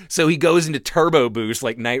car, so he goes into turbo boost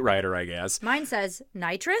like Knight Rider, I guess. Mine says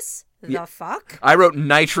nitrous. The fuck? I wrote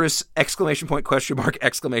nitrous ! Question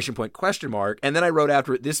mark ! And then I wrote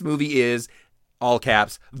after it, this movie is, all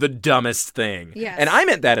caps, the dumbest thing. Yes. And I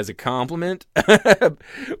meant that as a compliment.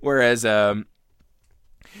 Whereas, and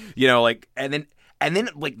then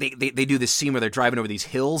they do this scene where they're driving over these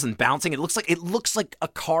hills and bouncing. It looks like a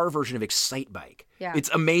car version of Excite Bike. Yeah. It's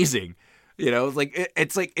amazing.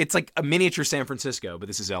 It's like a miniature San Francisco, but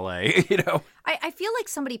this is LA, I feel like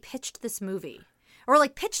somebody pitched this movie. Or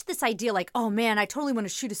pitched this idea oh man, I totally want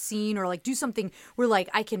to shoot a scene or do something where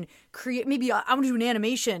I can create, maybe I want to do an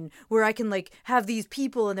animation where I can have these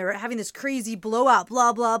people and they're having this crazy blowout,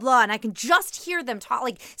 blah, blah, blah. And I can just hear them talk,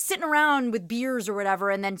 sitting around with beers or whatever.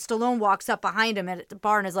 And then Stallone walks up behind him at the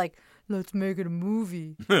bar and is like, let's make it a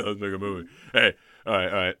movie. Let's make a movie. Hey, all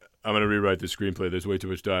right. I'm going to rewrite the screenplay. There's way too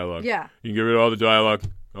much dialogue. Yeah. You can get rid of all the dialogue.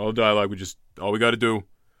 All we got to do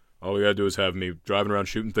is have me driving around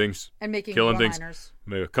shooting things. And making killing one-liners. Things.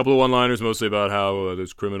 Make a couple of one-liners, mostly about how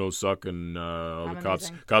those criminals suck and all the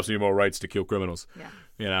cops need more rights to kill criminals.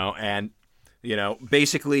 Yeah.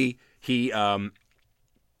 Basically he my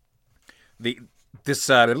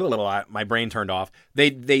brain turned off.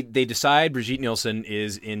 They decide Brigitte Nielsen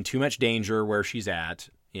is in too much danger where she's at.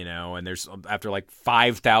 And there's, after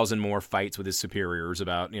 5,000 more fights with his superiors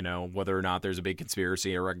about, whether or not there's a big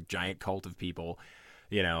conspiracy or a giant cult of people,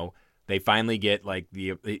 they finally get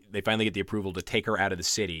the approval to take her out of the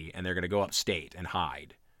city, and they're going to go upstate and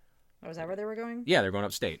hide. Oh, is that where they were going? Yeah, they're going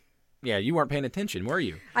upstate. Yeah, you weren't paying attention, were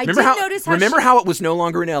you? I did notice how how it was no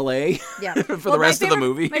longer in L.A. Yeah. for the rest of the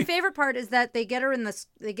movie. My favorite part is that they get her in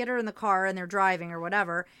the car and they're driving or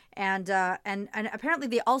whatever, and apparently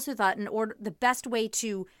they also thought the best way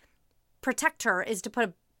to protect her is to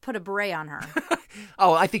put a beret on her.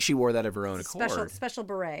 Oh, I think she wore that of her own accord. Special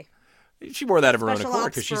beret. She wore that of her own Special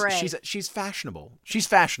accord ops because she's fashionable. She's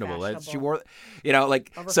fashionable. She wore, Over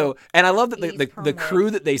so. And I love that the perm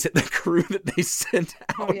crew that they sent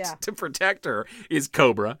out to protect her is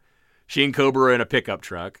Cobra. She and Cobra are in a pickup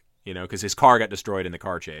truck. Because his car got destroyed in the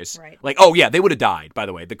car chase. Right. They would have died. By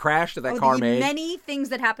the way, the crash that car made. Many things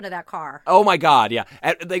that happened to that car. Oh my God, yeah.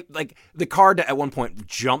 The car at one point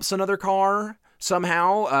jumps another car.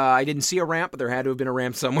 Somehow, I didn't see a ramp, but there had to have been a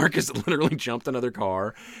ramp somewhere because it literally jumped another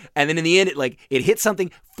car. And then in the end, it hits something,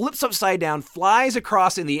 flips upside down, flies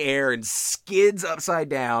across in the air, and skids upside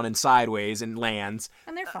down and sideways and lands.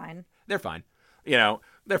 And they're fine. They're fine.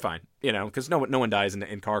 They're fine. Because no one dies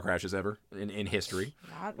in car crashes ever in history.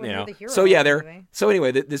 Not when you're the hero. So yeah, So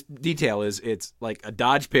anyway, this detail it's like a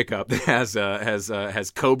Dodge pickup that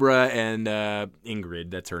has Cobra and Ingrid.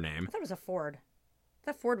 That's her name. I thought it was a Ford.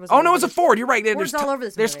 That Ford was. Oh no, it's a Ford. You're right. There's all over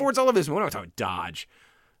this movie. There's Fords all over this movie. We're not talking Dodge.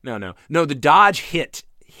 No. The Dodge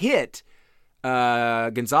hit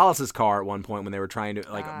Gonzalez's car at one point when they were trying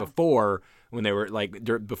to before when they were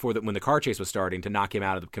when the car chase was starting to knock him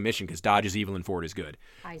out of the commission because Dodge is evil and Ford is good.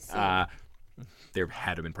 I see. There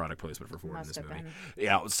had to have been product placement for Ford in this movie. Been.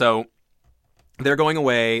 Yeah. So they're going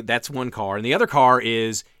away. That's one car, and the other car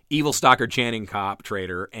is evil Stockard Channing cop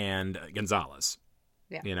trader and Gonzalez.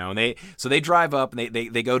 Yeah. And they drive up and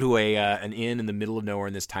they go to an inn in the middle of nowhere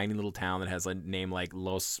in this tiny little town that has a name like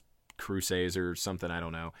Los Cruces or something, I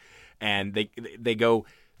don't know. And they go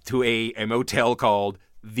to a motel called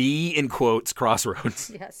the, in quotes,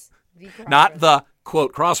 Crossroads. Yes. The Crossroads. Not the,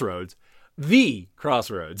 quote, Crossroads. The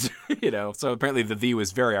Crossroads. So apparently the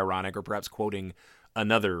was very ironic or perhaps quoting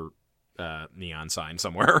another neon sign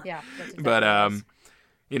somewhere. Yeah. That's exactly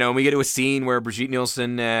but we get to a scene where Brigitte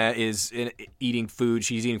Nielsen is eating food.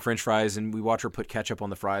 She's eating French fries, and we watch her put ketchup on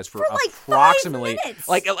the fries for approximately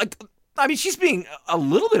 5 minutes. She's being a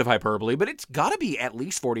little bit of hyperbole, but it's got to be at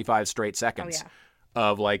least 45 straight seconds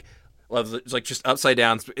of just upside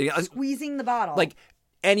down, squeezing the bottle.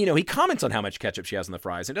 And, he comments on how much ketchup she has on the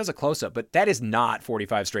fries. It does a close-up, but that is not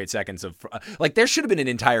 45 straight seconds of... there should have been an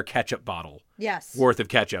entire ketchup bottle worth of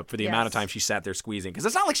ketchup for the amount of time she sat there squeezing. Because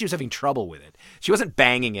it's not like she was having trouble with it. She wasn't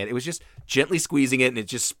banging it. It was just gently squeezing it, and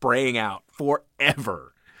it's just spraying out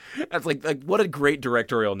forever. That's like what a great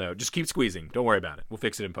directorial note. Just keep squeezing. Don't worry about it. We'll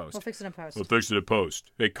fix it in post. We'll fix it in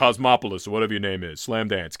post. Hey, Cosmopolis, or whatever your name is. Slam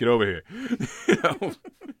Dance. Get over here.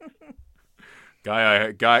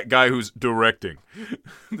 Guy who's directing.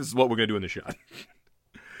 This is what we're gonna do in the shot.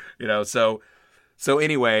 So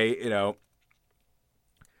anyway,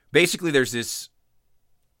 basically there's this.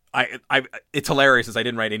 It's hilarious as I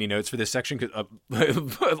didn't write any notes for this section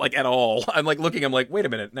at all. I'm looking. I'm like, wait a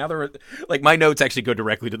minute. Now my notes actually go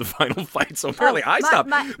directly to the final fight. So apparently I stopped.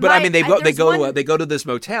 They go to this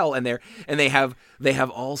motel and they have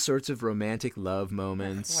all sorts of romantic love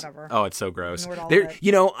moments. Whatever. Oh, it's so gross.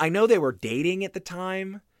 I know they were dating at the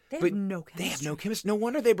time. They have no chemistry. They have no chemistry. No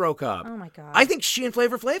wonder they broke up. Oh my God. I think she and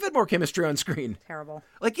Flavor Flav had more chemistry on screen. Terrible.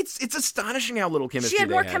 It's astonishing how little chemistry she had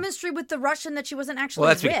they more chemistry with the Russian that she wasn't actually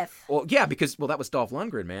with. Because that was Dolph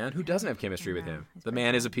Lundgren, man. Who doesn't have chemistry with him? The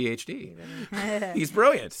man is a PhD. He's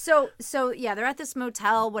brilliant. So yeah, they're at this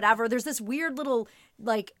motel, whatever. There's this weird little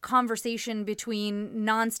conversation between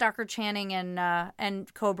non-Stockard Channing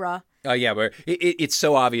and Cobra. Yeah, but it's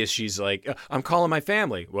so obvious. She's like, I'm calling my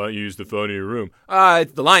family. Why don't you use the phone in your room?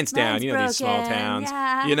 The line's down. Line's these small towns.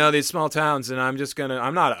 Yeah. These small towns, and I'm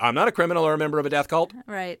not a criminal or a member of a death cult.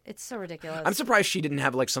 Right. It's so ridiculous. I'm surprised she didn't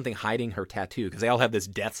have something hiding her tattoo because they all have this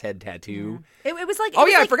death's head tattoo. Yeah. It was like.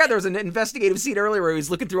 I forgot there was an investigative scene earlier where he was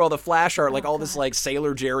looking through all the flash art, this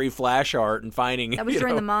Sailor Jerry flash art and finding. That was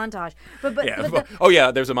during the montage. But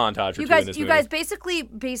there's a montage. You guys,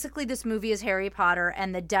 basically, this movie is Harry Potter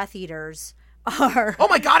and the Death Eaters are. Oh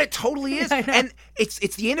my God, it totally is. And it's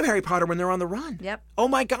the end of Harry Potter when they're on the run. Yep. Oh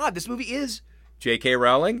my God, this movie is. J.K.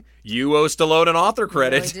 Rowling, you owe Stallone an author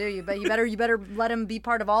credit. You really do. You better let him be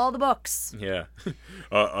part of all the books. Yeah.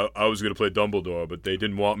 I was going to play Dumbledore, but they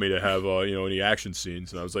didn't want me to have any action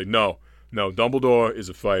scenes, and I was like, no, Dumbledore is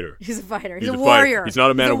a fighter. He's a fighter. He's a warrior. He's not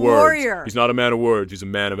a man of words. He's not a man of words. He's a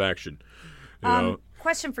man of action.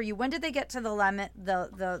 question for you. When did they get to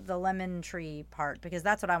the lemon tree part? Because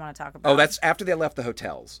that's what I want to talk about. Oh, that's after they left the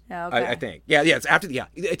hotels. Oh, okay. I think. Yeah, it's after. Yeah,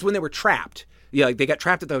 it's when they were trapped. Yeah, like they got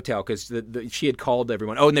trapped at the hotel because she had called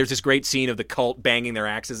everyone. Oh, and there's this great scene of the cult banging their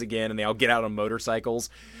axes again, and they all get out on motorcycles.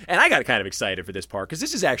 And I got kind of excited for this part because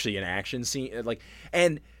this is actually an action scene.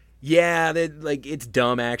 Yeah, it's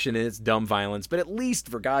dumb action and it's dumb violence, but at least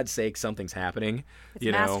for God's sake, something's happening. It's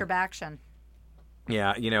masturbation.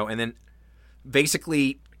 Yeah, and then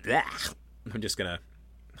basically, I'm just gonna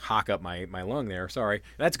hawk up my lung there. Sorry,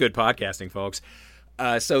 that's good podcasting, folks.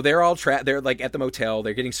 So they're all trapped. They're like at the motel.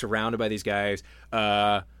 They're getting surrounded by these guys.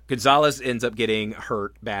 Gonzalez ends up getting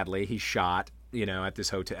hurt badly. He's shot, at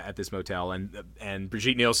this motel. And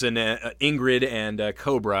Brigitte Nielsen, Ingrid, and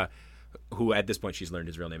Cobra, who at this point she's learned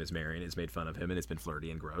his real name is Marion, has made fun of him, and it's been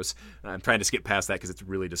flirty and gross. I'm trying to skip past that because it's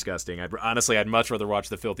really disgusting. I'd much rather watch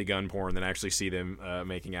the filthy gun porn than actually see them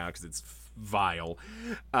making out because it's vile.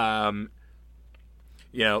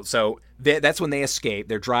 So that's when they escape.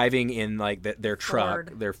 They're driving in like their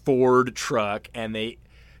truck, their Ford truck, and they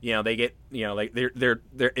get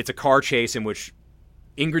it's a car chase in which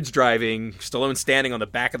Ingrid's driving, Stallone's standing on the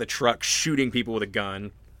back of the truck shooting people with a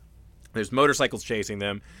gun. There's motorcycles chasing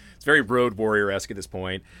them. It's very Road Warrior-esque at this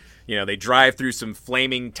point. They drive through some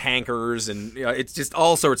flaming tankers, and it's just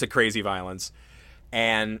all sorts of crazy violence.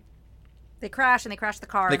 And they crash the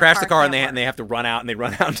car. They crash the car, and they have to run out, and they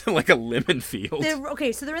run out to like a lemon field.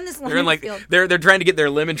 So they're in this lemon field. They're trying to get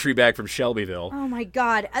their lemon tree back from Shelbyville. Oh my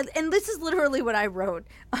God! And this is literally what I wrote.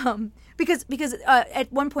 Because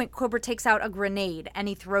at one point Cobra takes out a grenade and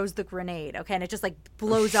he throws the grenade. Okay, and it just like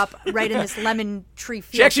blows up right in this lemon tree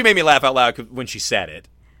field. She actually made me laugh out loud when she said it.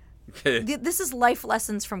 This is life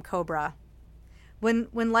lessons from Cobra. When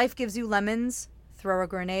life gives you lemons, throw a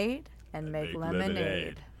grenade and make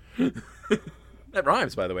lemonade. That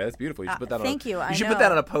rhymes, by the way. That's beautiful. You should put that thank you. You should put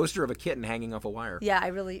that on a poster of a kitten hanging off a wire. Yeah, I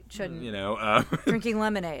really shouldn't. Drinking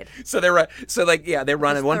lemonade. So they're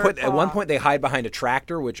running. At one point, they hide behind a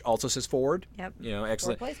tractor, which also says Ford. Yep.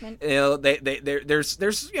 Excellent Ford placement.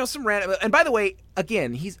 There's some random. And by the way,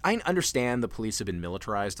 again, I understand the police have been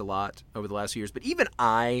militarized a lot over the last few years, but even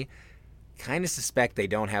I kind of suspect they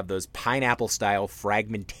don't have those pineapple-style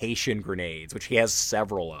fragmentation grenades, which he has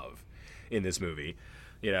several of in this movie.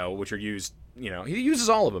 Which are used. He uses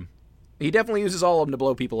all of them. He definitely uses all of them to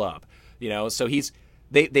blow people up. So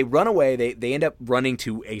they run away. They end up running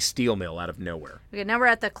to a steel mill out of nowhere. Okay, now we're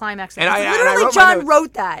at the climax. And John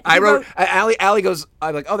wrote that. Allie goes,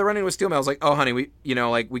 I'm like, oh, they're running to a steel mill. I was like, oh, honey, we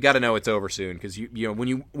got to know it's over soon because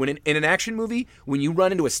when in an action movie, when you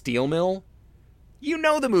run into a steel mill,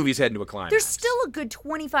 the movie's heading to a climax. There's still a good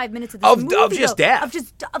 25 minutes of this movie. Of just death.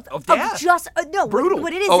 Of death. No. Brutal.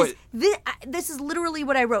 What it is this is literally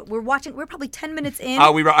what I wrote. We're probably 10 minutes in.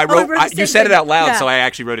 You said it out loud, so I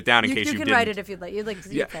actually wrote it down in case you didn't. You can write it if you'd like.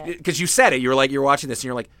 Because you said it. You're watching this, and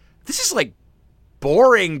you're like, this is like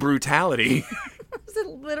boring brutality. It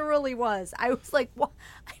literally was. I was like, what?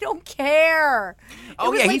 I don't care.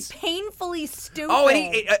 It was painfully stupid. Oh,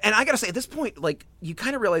 and I gotta say, at this point, you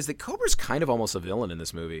kind of realize that Cobra's kind of almost a villain in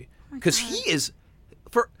this movie because he's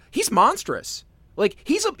monstrous. I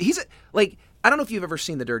don't know if you've ever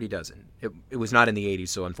seen The Dirty Dozen. It was not in the 80s,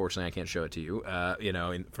 so unfortunately I can't show it to you.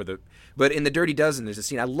 But in The Dirty Dozen, there's a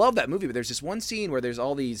scene. I love that movie, but there's this one scene where there's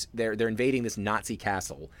all these. They're invading this Nazi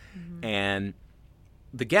castle, and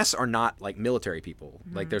the guests are not like military people.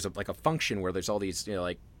 Mm-hmm. Like there's a function where there's all these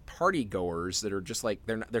party goers that are just like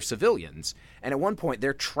they're civilians, and at one point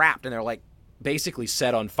they're trapped and they're like basically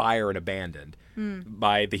set on fire and abandoned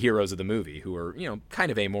by the heroes of the movie, who are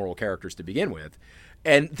kind of amoral characters to begin with.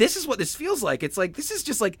 And this is what this feels like. It's like this is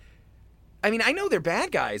just like, I mean, I know they're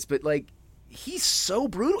bad guys, but he's so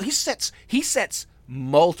brutal. He sets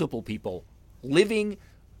multiple people, living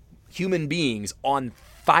human beings, on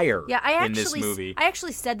fire in this movie. I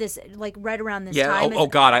actually said this right around this time. Oh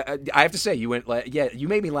God, I have to say, you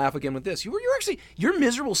made me laugh again with this. Your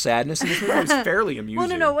miserable sadness in this movie was fairly amusing.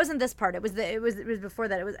 Well, no, it wasn't this part. It was before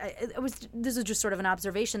that. This was just sort of an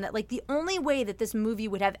observation that the only way that this movie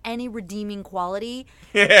would have any redeeming quality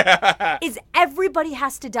is everybody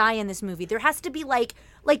has to die in this movie. There has to be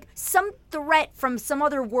some threat from some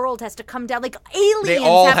other world has to come down.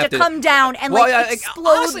 Aliens have to come down and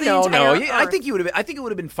explode honestly, the entire Earth. I think it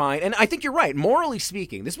would have been fine, and I think you're right. Morally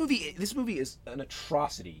speaking, this movie is an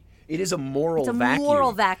atrocity. It is a moral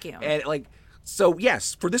vacuum. And so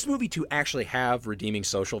yes, for this movie to actually have redeeming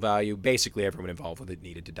social value, basically everyone involved with it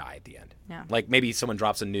needed to die at the end. Yeah. Maybe someone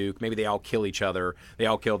drops a nuke, maybe they all kill each other, they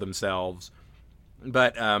all kill themselves,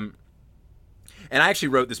 but And I actually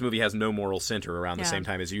wrote this movie has no moral center around the same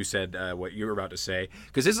time as you said what you were about to say.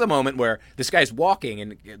 Because this is a moment where this guy's walking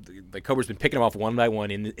and the Cobra's been picking him off one by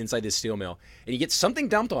one inside this steel mill. And he gets something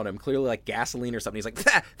dumped on him, clearly like gasoline or something. He's like,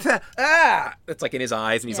 ah! It's like in his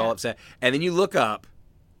eyes and he's all upset. And then you look up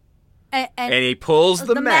and he pulls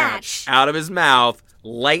the match out of his mouth,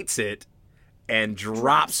 lights it, and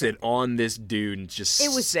drops it on this dude and just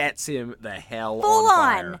sets him the hell on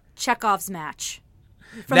fire. Full on Chekhov's match.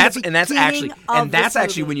 That's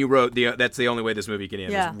actually when you wrote that's the only way this movie can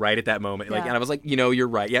end. Is right at that moment. Like, and I was like, you're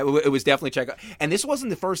right. Yeah, it was definitely Chekhov. And this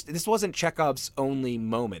wasn't Chekhov's only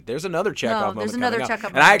moment. There's another Chekhov moment. There's another Chekhov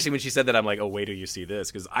moment. And I actually, when she said that, I'm like, oh, wait till you see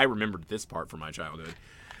this, because I remembered this part from my childhood.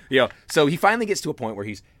 So he finally gets to a point where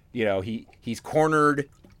he's cornered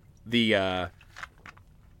the.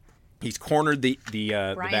 He's cornered the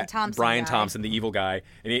Brian Thompson, the evil guy,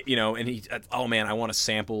 and he oh man, I want to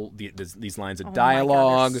sample these lines of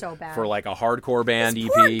dialogue for like a hardcore band EP.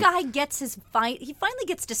 Poor guy gets he finally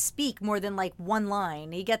gets to speak more than like one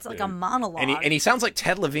line. He gets like a monologue, and he sounds like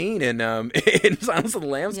Ted Levine in Silence of the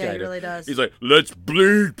Lambs. Yeah, he really does. He's like, "Let's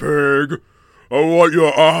bleed, pig. I want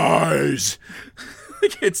your eyes."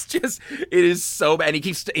 It is so bad. And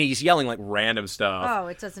he's yelling like random stuff. Oh,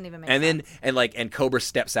 it doesn't even make sense. And Cobra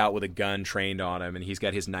steps out with a gun trained on him, and he's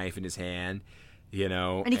got his knife in his hand,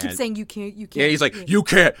 And he keeps saying, you can't. Yeah, he's like, you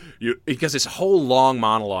can't. Because this whole long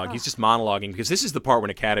monologue, he's just monologuing, because this is the part when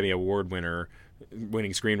Academy Award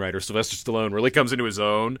winning screenwriter Sylvester Stallone really comes into his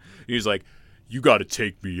own. He's like, you got to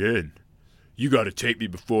take me in. You got to take me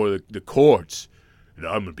before the courts. And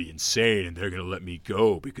I'm gonna be insane, and they're gonna let me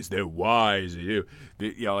go because they're wise. And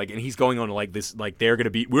he's going on like this, like we're gonna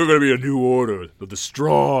be a new order of the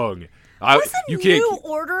strong. Wasn't New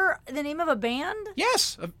Order the name of a band?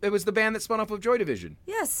 Yes, it was the band that spun off of Joy Division.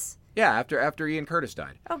 Yes. Yeah, after Ian Curtis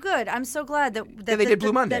died. Oh, good. I'm so glad that they did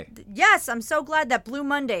Blue Monday. Yes, I'm so glad that Blue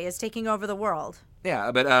Monday is taking over the world.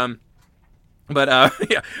 Yeah, but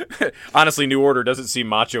honestly, New Order doesn't seem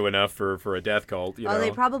macho enough for a death cult. They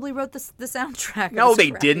probably wrote the soundtrack. No,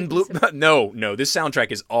 they didn't. No, this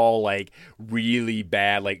soundtrack is all like really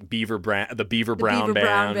bad, like the Beaver Brown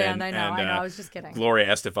Band. I know. I was just kidding. Gloria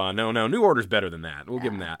Estefan. No, New Order's better than that. We'll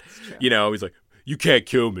give him that. He's like, you can't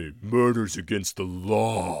kill me. Murder's against the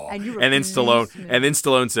law. And then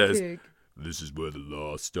Stallone says, this is where the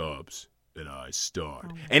law stops and I start.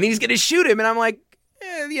 And he's gonna shoot him, and I'm like.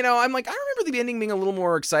 I remember the ending being a little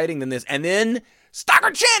more exciting than this. And then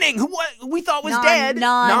Stocker Channing, who we thought was dead.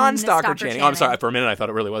 Non-Stocker Channing. Oh, I'm sorry. For a minute, I thought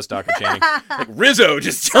it really was Stocker Channing. Like Rizzo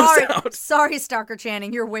just jumps out. Sorry, Stocker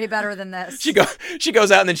Channing. You're way better than this. She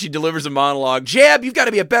goes out and then she delivers a monologue. Jeb, you've got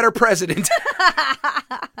to be a better president.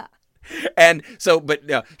 And so, but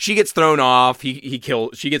she gets thrown off. She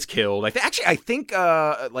gets killed. I think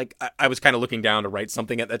I was kind of looking down to write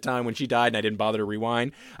something at that time when she died, and I didn't bother to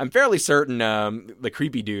rewind. I'm fairly certain the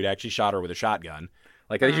creepy dude actually shot her with a shotgun.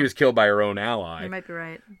 I think she was killed by her own ally. You might be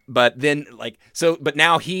right. But then, but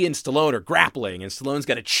now he and Stallone are grappling, and Stallone's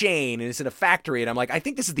got a chain, and it's in a factory, and I'm like, I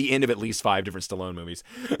think this is the end of at least 5 different Stallone movies.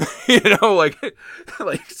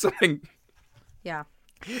 Something. Yeah.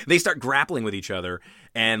 They start grappling with each other,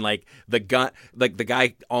 and the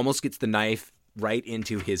guy almost gets the knife right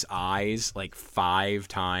into his eyes 5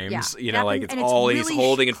 times. Yeah. It's all really he's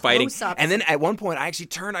holding and fighting. And then at one point, I actually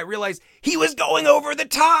turned. I realized he was going over the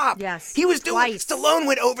top. Yes, he was doing. Stallone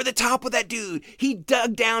went over the top with that dude. He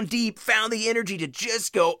dug down deep, found the energy to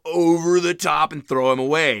just go over the top and throw him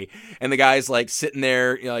away. And the guy's sitting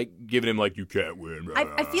there, giving him you can't win.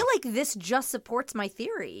 I feel like this just supports my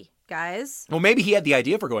theory. Guys. Well, maybe he had the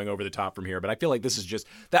idea for going over the top from here, but I feel like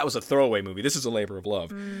that was a throwaway movie. This is a labor of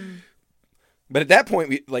love. But at that point,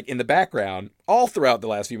 we in the background, all throughout the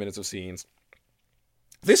last few minutes of scenes,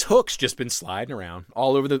 this hook's just been sliding around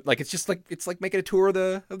all over the it's like making a tour of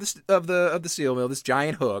the steel mill, this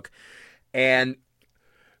giant hook. And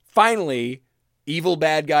finally, evil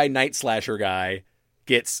bad guy night slasher guy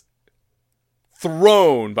gets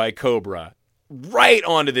thrown by Cobra right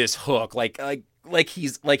onto this hook like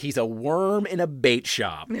he's a worm in a bait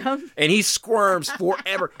shop. And he squirms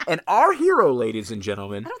forever. And our hero, ladies and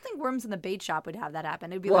gentlemen, I don't think worms in the bait shop would have that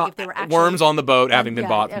happen. It would be if they were actually worms on the boat having been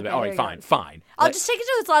bought from the all right, fine. I'll just take it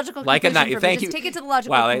to its logical conclusion for me. Thank you. Just take it to the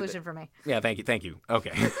logical conclusion for me. Yeah, thank you.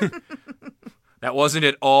 Okay. That wasn't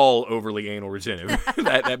at all overly anal retentive.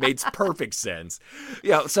 that made perfect sense.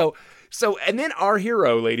 Yeah, so and then our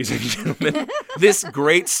hero, ladies and gentlemen, this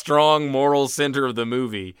great strong moral center of the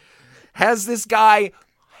movie, has this guy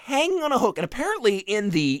hanging on a hook. And apparently in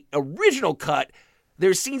the original cut,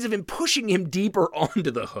 there's scenes of him pushing him deeper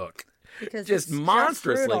onto the hook. Because just it's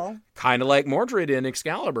monstrously, brutal. kind of like Mordred in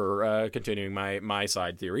Excalibur, continuing my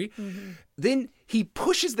side theory. Mm-hmm. Then he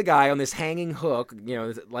pushes the guy on this hanging hook,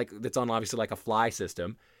 like that's on obviously like a fly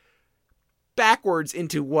system, backwards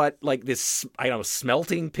into what, like this, I don't know,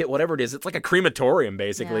 smelting pit, whatever it is. It's like a crematorium,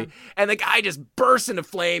 basically. Yeah. And the guy just bursts into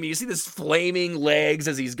flame. You see this flaming legs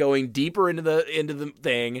as he's going deeper into the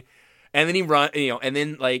thing. And then he and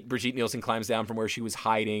then like Brigitte Nielsen climbs down from where she was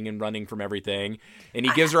hiding and running from everything. And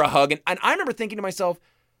he gives her a hug. And I remember thinking to myself,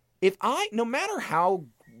 no matter how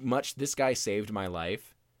much this guy saved my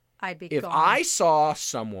life, I'd be if gone. I saw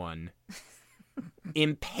someone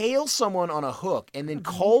impale someone on a hook and then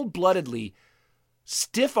cold-bloodedly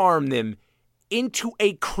stiff arm them into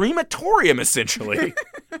a crematorium, essentially,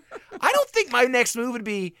 I don't think my next move would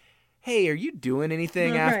be, hey, are you doing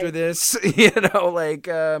anything after this? Like,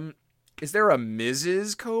 is there a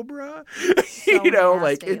Mrs. Cobra? So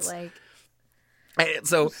like nasty, it's like,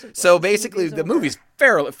 so basically the movie's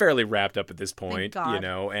fairly wrapped up at this point, God.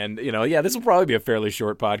 and this will probably be a fairly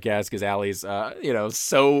short podcast because Allie's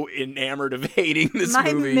so enamored of hating this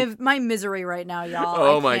movie. My misery right now, y'all.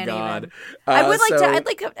 Oh I my can't God. even. I would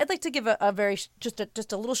like I'd like to give a very just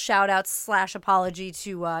a little shout out / apology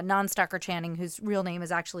to non-stalker Channing, whose real name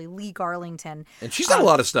is actually Lee Garlington. And she's done a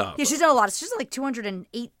lot of stuff. Yeah, she's done a lot. She's done like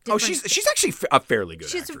 208 different. She's actually a fairly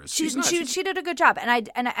good actress. She did a good job, and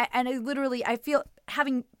I literally I feel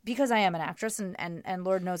because I am an actress and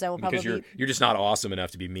Lord knows I will probably because you're just not awesome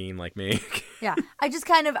enough to be mean like me. Yeah, I just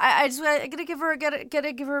kind of I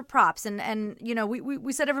gotta give her props, and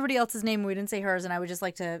we said everybody else's name, and we didn't say hers, and I would just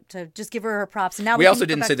like to just give her props. And now we also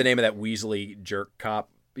didn't say the name of that Weasley jerk cop,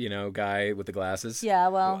 guy with the glasses. Yeah,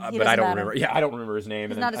 well, but I don't remember. Yeah, I don't remember his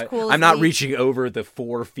name. He's and not as cool. I'm not reaching over the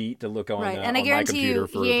 4 feet to look on. Right, and I on guarantee my computer you,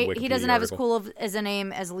 for the he doesn't have as article. cool as a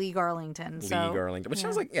name as Lee Garlington. So. Lee Garlington, which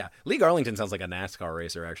sounds like Lee Garlington sounds like a NASCAR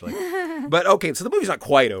racer actually. But okay, so the movie's not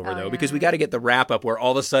quite over though, because we got to get the wrap up where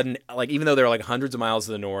all of a sudden, like even though they're like hundreds of miles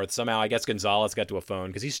to the north, somehow I guess Gonzalez got to a phone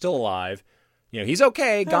because he's still alive. He's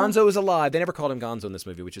okay. Gonzo is alive. They never called him Gonzo in this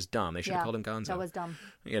movie, which is dumb. They should have called him Gonzo. That was dumb.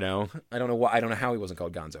 I don't know why. I don't know how he wasn't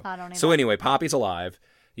called Gonzo. I don't either. So anyway, Poppy's alive.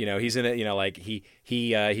 He's in it. Like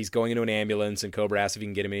he's going into an ambulance, and Cobra asks if he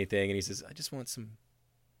can get him anything, and he says, "I just want some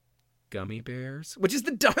gummy bears," which is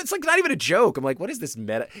the dumb. It's like not even a joke. I'm like, what is this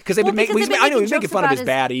meta? Because they've been making. I know he's making fun of his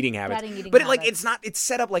bad eating habits, but it's not. It's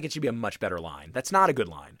set up like it should be a much better line. That's not a good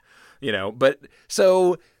line, But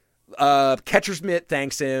so. Catcher's Mitt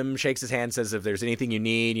thanks him, shakes his hand, says if there's anything you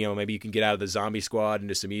need, maybe you can get out of the zombie squad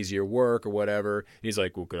into some easier work or whatever. And he's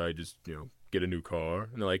like, well, could I just, get a new car?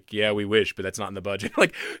 And they're like, yeah, we wish, but that's not in the budget.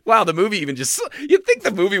 Like, wow, the movie even just, you'd think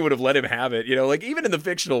the movie would have let him have it, like even in the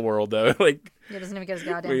fictional world though, like. He doesn't even get his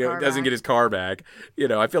goddamn car back. Doesn't get his car back.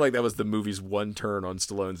 I feel like that was the movie's one turn on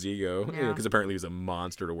Stallone's ego, because apparently he was a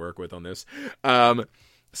monster to work with on this.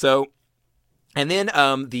 And then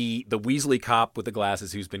the Weasley cop with the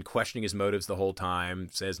glasses who's been questioning his motives the whole time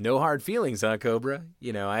says, no hard feelings, huh, Cobra?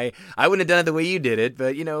 I wouldn't have done it the way you did it,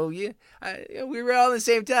 but, we were all on the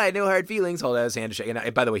same tide. No hard feelings. Hold out his hand to shake.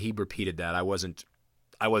 And by the way, he repeated that. I wasn't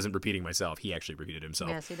repeating myself. He actually repeated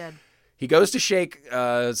himself. Yes, he did. He goes to shake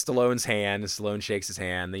Stallone's hand. Stallone shakes his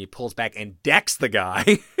hand. Then he pulls back and decks the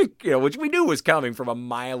guy, which we knew was coming from a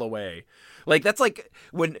mile away. Like, that's like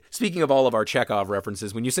when, speaking of all of our Chekhov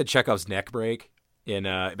references, when you said Chekhov's neck break in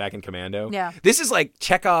back in Commando, this is like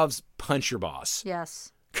Chekhov's punch your boss.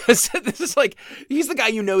 Yes. Because this is like, he's the guy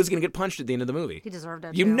is going to get punched at the end of the movie. He deserved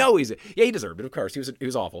it. He deserved it, of course. He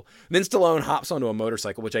was awful. And then Stallone hops onto a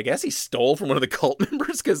motorcycle, which I guess he stole from one of the cult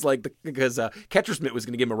members because Catcher's Mitt was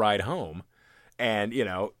going to give him a ride home. And,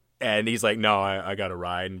 and he's like, no, I got a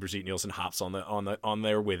ride. And Brigitte Nielsen hops on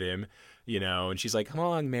there with him. And she's like, come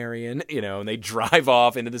on, Marion, and they drive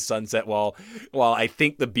off into the sunset while I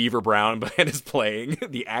think the Beaver Brown band is playing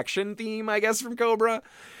the action theme, I guess, from Cobra,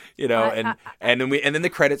 and then the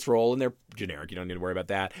credits roll and they're generic. You don't need to worry about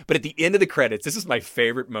that. But at the end of the credits, this is my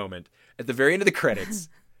favorite moment. At the very end of the credits,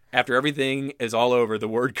 after everything is all over, the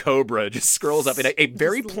word Cobra just scrolls up in a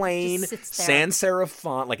very plain sans serif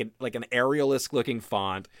font, like an Arial-esque looking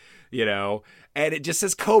font, and it just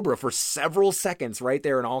says Cobra for several seconds right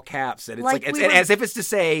there in all caps. And it's as if it's to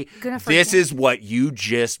say, this is what you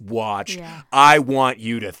just watched. Yeah. I want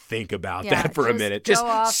you to think about that for a minute. Just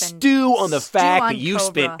stew on the fact that you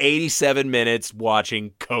spent 87 minutes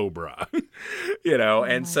watching Cobra,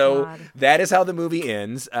 and so God. That is how the movie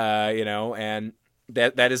ends, and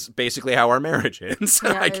that is basically how our marriage ends,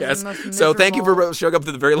 I guess. So thank you for showing up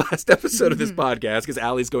to the very last episode of this podcast, because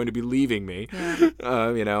Allie's going to be leaving me. Yeah.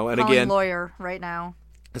 And calling again, lawyer right now.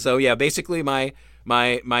 So yeah, basically my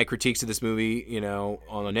My critiques of this movie,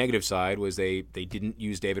 on the negative side, was they didn't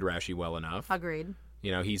use David Rasche well enough. Agreed.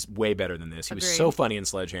 He's way better than this. He was so funny in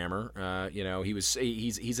Sledgehammer.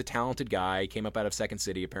 He's a talented guy. He came up out of Second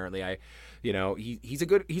City. Apparently, he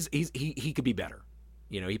could be better.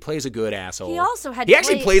 He plays a good asshole. He also had. He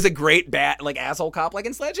actually plays a great asshole cop like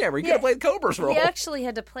in Sledgehammer. He could have played Cobra's role. He actually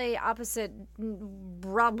had to play opposite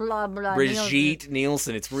blah blah blah. Brigitte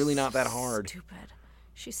Nielsen. It's really not that hard. Stupid.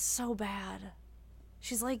 She's so bad.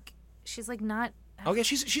 She's like not. Oh yeah,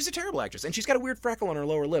 she's a terrible actress, and she's got a weird freckle on her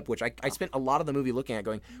lower lip, which I spent a lot of the movie looking at,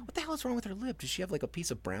 going, "What the hell is wrong with her lip? Does she have like a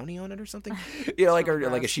piece of brownie on it or something? Like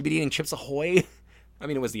has she been eating Chips Ahoy? I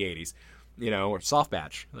mean, it was the '80s, or Soft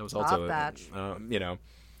Batch. That was also,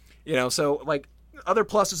 So like other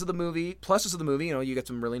pluses of the movie, you get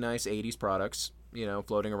some really nice '80s products,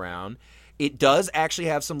 floating around. It does actually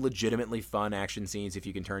have some legitimately fun action scenes if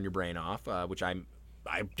you can turn your brain off, which I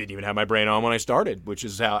didn't even have my brain on when I started, which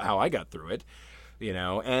is how I got through it.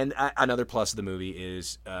 And another plus of the movie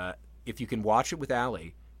is if you can watch it with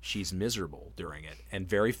Allie, she's miserable during it and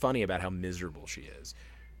very funny about how miserable she is.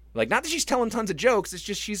 Like, not that she's telling tons of jokes, it's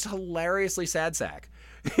just she's hilariously sad sack.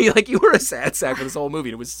 Like, you were a sad sack for this whole movie,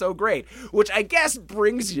 and it was so great. Which I guess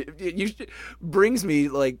brings me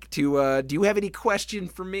like to do you have any question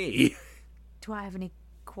for me? Do I have any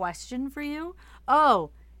question for you?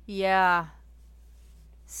 Oh, yeah.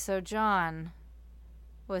 So, John,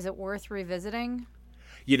 was it worth revisiting?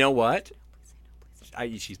 You know what?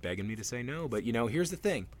 She's begging me to say no, but here's the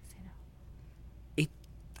thing.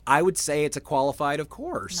 I would say it's a qualified of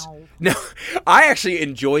course. No, I actually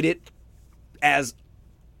enjoyed it as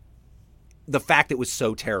the fact that it was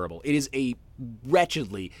so terrible. It is it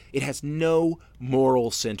has no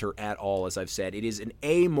moral center at all, as I've said. It is an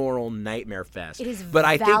amoral nightmare fest. It is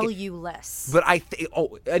valueless.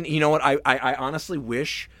 And you know what? I honestly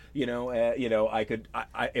wish, I could,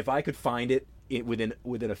 if I could find it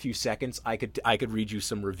within a few seconds, I could read you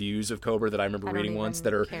some reviews of Cobra that I remember reading once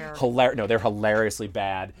that are hilarious. No, they're hilariously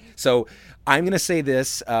bad. So I'm going to say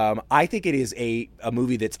this. I think it is a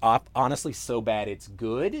movie that's honestly so bad it's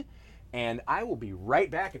good. And I will be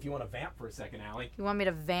right back if you want to vamp for a second, Allie. You want me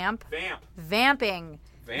to vamp? Vamp. Vamping.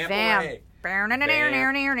 Vamp away. We're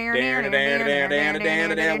vamping.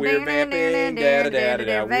 We're vamping.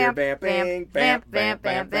 We're vamping. Vamp, vamp,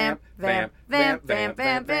 vamp, vamp, vamp, vamp, vamp,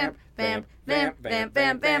 vamp, vamp. Vamp, vamp, vamp,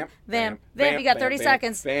 vamp, vamp, vamp, vamp. You got 30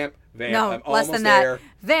 seconds. Vamp, vamp. No, less than that.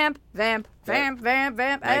 Vamp, vamp, vamp, vamp,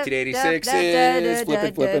 vamp. 1986 is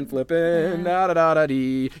flippin'.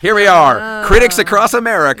 Da-da-da-da-dee. Here we are. Critics across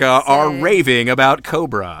America are raving about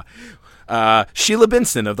Cobra. Sheila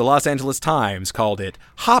Benson of the Los Angeles Times called it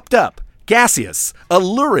hopped up, gaseous, a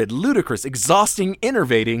lurid, ludicrous, exhausting,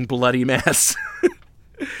 enervating, bloody mess.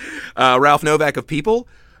 Ralph Novak of People,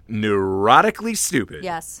 neurotically stupid.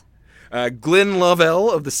 Yes. Glenn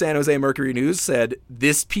Lovell of the San Jose Mercury News said,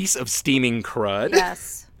 this piece of steaming crud.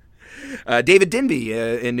 Yes. David Denby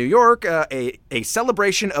in New York, a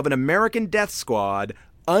celebration of an American death squad,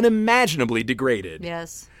 unimaginably degraded.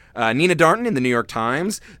 Yes. Nina Darnton in the New York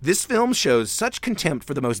Times, this film shows such contempt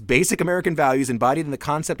for the most basic American values embodied in the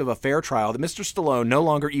concept of a fair trial that Mr. Stallone no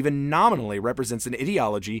longer even nominally represents an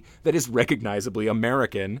ideology that is recognizably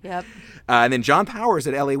American. Yep. And then John Powers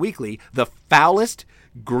at LA Weekly, the foulest,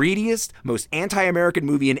 greediest, most anti-American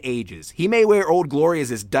movie in ages. He may wear Old Glory as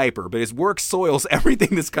his diaper, but his work soils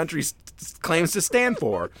everything this country claims to stand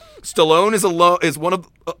for. Stallone is one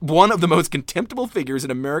of the most contemptible figures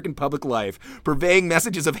in American public life, purveying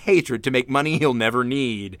messages of hatred to make money he'll never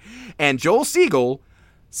need. And Joel Siegel,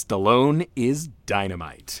 Stallone is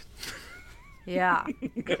dynamite. Yeah.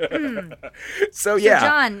 So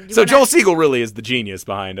John, Joel Siegel really is the genius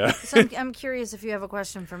behind it. So I'm curious if you have a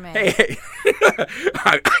question for me. Hey.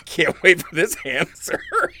 I can't wait for this answer.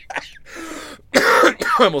 I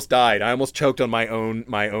almost died. I almost choked on my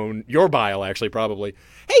own your bile, actually, probably.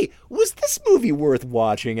 Hey, was this movie worth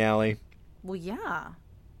watching, Allie? Well, yeah.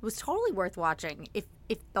 It was totally worth watching. If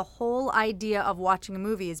the whole idea of watching a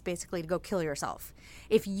movie is basically to go kill yourself.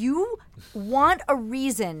 If you want a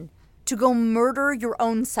reason to go murder your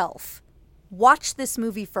own self, watch this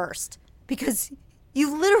movie first, because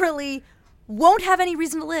you literally won't have any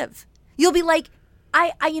reason to live. You'll be like,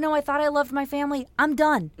 I thought I loved my family. I'm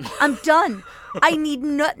done. I need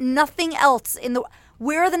nothing else in the.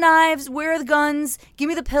 Where are the knives? Where are the guns? Give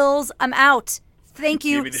me the pills. I'm out. Thank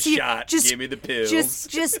you. Give me the shot. Give me the pill.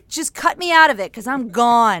 Just cut me out of it because I'm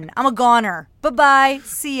gone. I'm a goner. Bye-bye.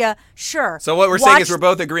 See ya. Sure. So what we're saying is we're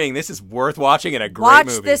both agreeing this is worth watching and a great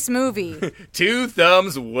movie. Watch this movie. 2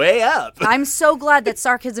 thumbs way up. I'm so glad that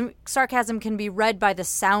sarcasm can be read by the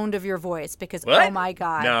sound of your voice because, what? Oh, my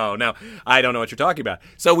God. No. I don't know what you're talking about.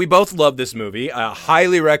 So we both love this movie.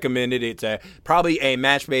 Highly recommended. It's probably a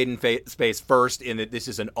match made in space first in that this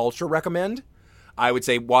is an ultra recommend. I would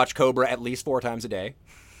say watch Cobra at least 4 times a day,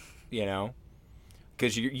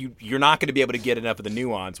 because you're not going to be able to get enough of the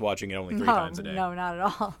nuance watching it only 3 times a day. No, not at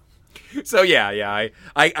all. So yeah, I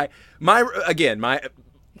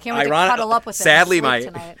can't wait to cuddle up with him. Sadly,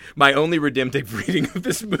 my only redemptive reading of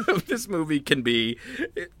this movie can be,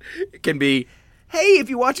 hey, if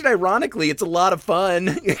you watch it ironically, it's a lot of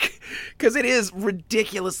fun because it is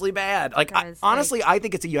ridiculously bad. Honestly, I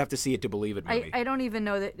think it's a you have to see it to believe it movie. I don't even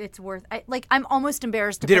know that it's worth. I'm almost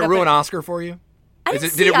embarrassed. Did it ruin Oscar for you? Did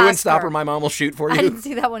it ruin Stop or My Mom Will Shoot for you? I didn't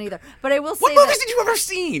see that one either. But I will say, what movies did you ever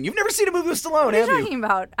seen? You've never seen a movie with Stallone, have you? What are you talking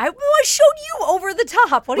about? I showed you Over the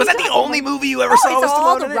Top. Was that the only movie you ever saw with Stallone?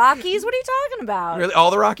 All the Rockies. What are you talking about? Really,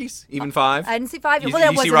 all the Rockies, even 5? I didn't see 5. Did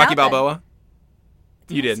you see Rocky Balboa?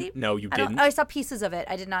 You didn't. No, you didn't. I saw pieces of it.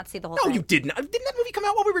 I did not see the whole thing. No, you didn't. Didn't that movie come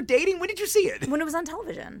out while we were dating? When did you see it? When it was on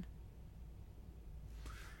television.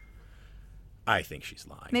 I think she's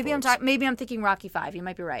lying. Maybe I'm thinking Rocky 5. You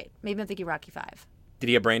might be right. Maybe I'm thinking Rocky 5. Did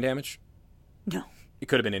he have brain damage? No. It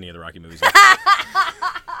could have been any of the Rocky movies.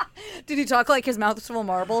 Did he talk like his mouth was full of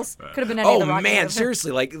marbles? Could have been any of the Rocky movies. Oh, man,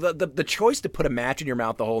 seriously. Like, the choice to put a match in your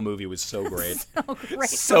mouth the whole movie was so great. So great.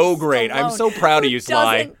 So great. Stallone, I'm so proud of you,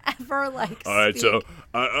 Sly. Doesn't ever, all right, so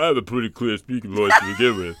I have a pretty clear speaking voice to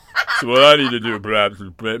begin with. So what I need to do, perhaps,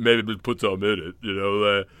 is maybe just put some in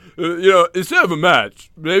it, instead of a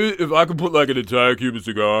match, maybe if I could put, like, an entire Cuban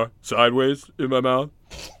cigar sideways in my mouth,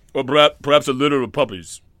 or perhaps a litter of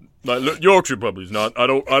puppies. Like Yorkshire puppies. I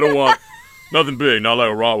don't want nothing big, not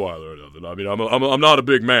like a Rottweiler or nothing. I mean, I'm not a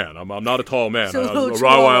big man. I'm not a tall man. So a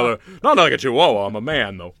Rottweiler, not like a Chihuahua. I'm a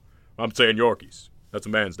man though. I'm saying Yorkies. That's a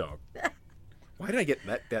man's dog. Why did I get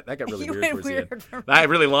that? That got really weird towards the end. I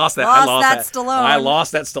really lost that. I lost that Stallone. I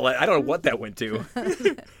lost that Stallone. I don't know what that went to.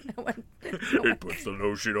 It puts the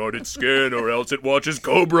lotion on its skin, or else it watches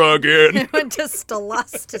Cobra again. It went to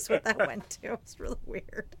Stallust is what that went to. It's really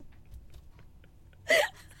weird.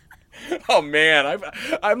 Oh man,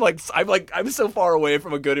 I'm so far away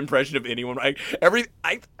from a good impression of anyone. Every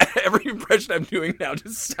impression I'm doing now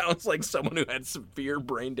just sounds like someone who had severe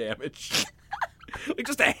brain damage, like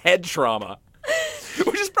just a head trauma,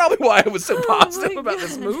 which is probably why I was so positive about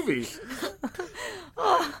this movie.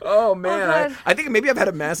 Oh man, I think maybe I've had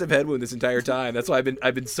a massive head wound this entire time. That's why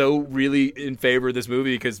I've been so really in favor of this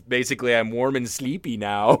movie because basically I'm warm and sleepy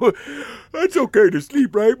now. It's okay to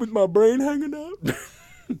sleep, right, with my brain hanging out.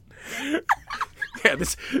 Yeah,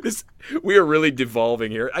 this we are really devolving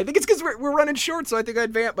here. I think it's because we're running short, so I think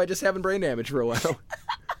I'd vamp by just having brain damage for a while.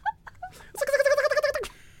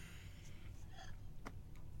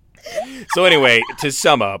 So anyway, to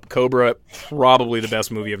sum up, Cobra, probably the best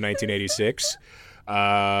movie of 1986.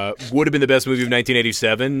 Would have been the best movie of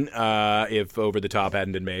 1987 if Over the Top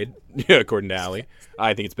hadn't been made, according to Allie.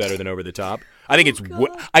 I think it's better than Over the Top. I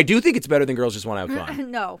do think it's better than Girls Just Want to Have Fun.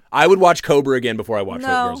 No. I would watch Cobra again before I watch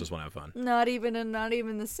Girls Just Want to Have Fun. Not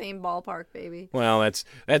even the same ballpark, baby. Well,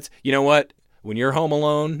 that's you know what? When you're home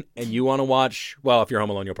alone and you want to watch, well, if you're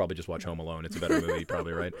home alone, you'll probably just watch Home Alone. It's a better movie,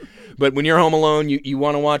 probably, right? But when you're home alone, you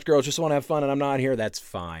want to watch Girls Just Want to Have Fun, and I'm not here, that's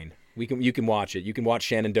fine. You can watch it. You can watch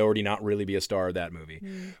Shannon Doherty not really be a star of that movie.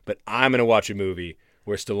 But I'm going to watch a movie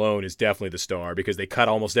where Stallone is definitely the star because they cut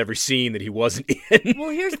almost every scene that he wasn't in. Well,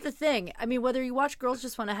 here's the thing. I mean, whether you watch Girls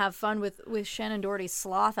Just Want to Have Fun with Shannon Doherty's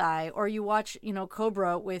sloth eye, or you watch,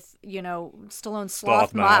 Cobra with, Stallone's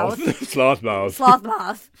sloth mouth. Sloth mouth. Sloth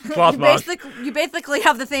mouth. Sloth mouth. You basically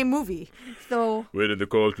have the same movie. So when in the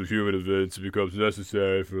course of human events it becomes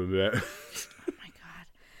necessary for that. Oh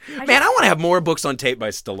my God. Man, I want to have more books on tape by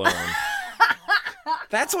Stallone.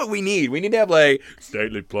 That's what we need. We need to have like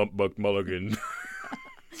stately plump Buck Mulligan.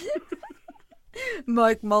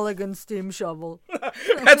 Mike Mulligan's steam shovel.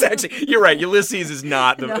 That's actually, you're right. Ulysses is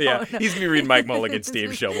not the. No. He's gonna be reading Mike Mulligan's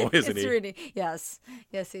steam shovel, isn't he? Reading, yes,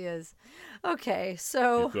 he is. Okay,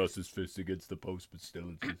 so he thrusts his fist against the post, but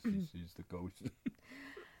still he's the ghost.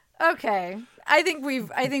 Okay, I think we've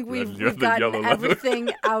gotten everything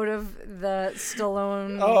out of the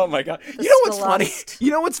Stallone. Oh my God! You know what's funny?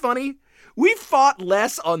 You know what's funny? We fought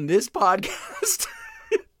less on this podcast.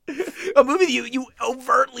 A movie that you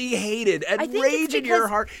overtly hated and rage in your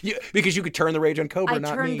heart. Because you could turn the rage on Cobra, not me.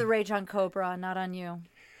 I turned the rage on Cobra, not on you.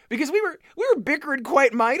 because we were bickering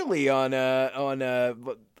quite mightily on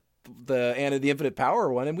the Anna the Infinite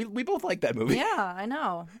Power one, and we both liked that movie. Yeah, I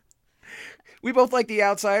know. We both like The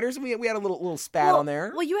Outsiders, and we had a little spat on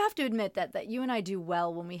there. Well, you have to admit that you and I do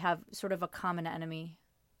well when we have sort of a common enemy.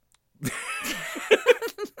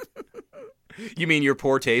 You mean your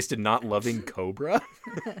poor taste in not loving Cobra?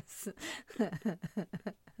 Come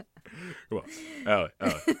on,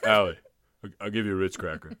 Allie, I'll give you a Ritz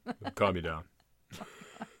cracker. Calm me down.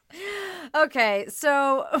 Okay,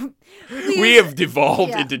 so we have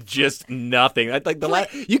devolved into just nothing. You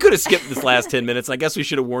could have skipped this last 10 minutes. I guess we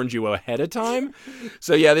should have warned you ahead of time.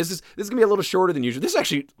 So yeah, this is gonna be a little shorter than usual. This is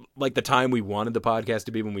actually like the time we wanted the podcast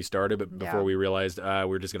to be when we started, but before we realized we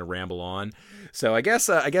were just gonna ramble on. So I guess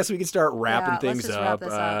we can start wrapping things up.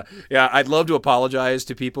 Yeah, I'd love to apologize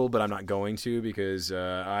to people, but I'm not going to because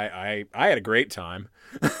I had a great time.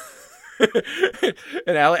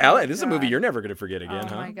 And Allie, this is a movie you're never going to forget again,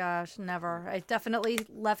 huh? Oh my gosh, never. I definitely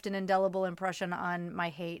left an indelible impression on my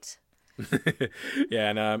hate.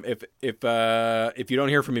 Yeah, and if you don't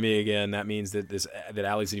hear from me again, that means that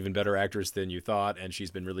Allie's an even better actress than you thought, and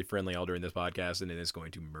she's been really friendly all during this podcast, and is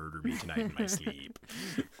going to murder me tonight in my sleep.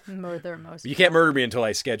 Murder most. You can't murder me until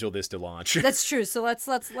I schedule this to launch. That's true. So let's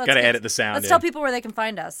gotta edit the sound. Let's tell people where they can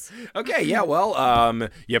find us. Okay, yeah. Well,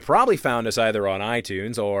 you probably found us either on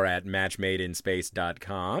iTunes or at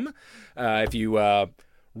matchmadeinspace.com. If you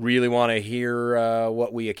really want to hear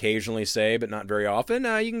what we occasionally say, but not very often,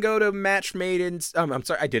 you can go to I'm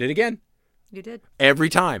sorry, I did it again. You did. Every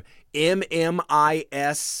time.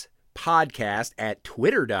 MMIS podcast at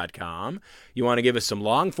twitter.com. You want to give us some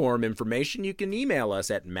long form information, you can email us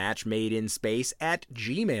at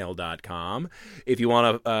matchmadeinspace@gmail.com. If you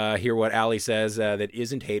want to hear what Allie says that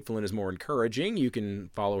isn't hateful and is more encouraging, you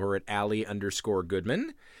can follow her at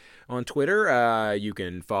Allie_Goodman. On Twitter, you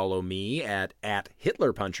can follow me at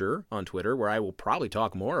HitlerPuncher on Twitter, where I will probably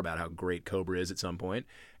talk more about how great Cobra is at some point.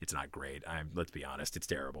 It's not great. Let's be honest. It's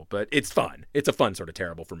terrible, but it's fun. It's a fun sort of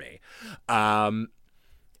terrible for me. I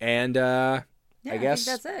guess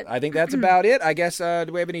that's it. I think that's about it. I guess,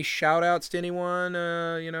 do we have any shout-outs to anyone,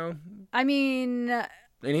 I mean...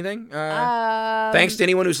 Anything? Thanks to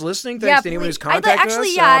anyone who's listening. Thanks to anyone who's contacted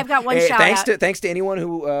us. I've got one shout out. Thanks to anyone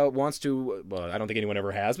who wants to. Well, I don't think anyone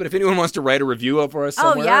ever has, but if anyone wants to write a review for us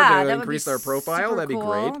somewhere to increase our profile, that'd be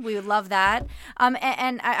great. We would love that.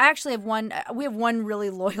 And I actually have one. We have one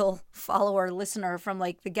really loyal follower, listener from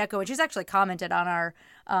like the get-go, and she's actually commented on our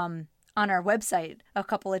website a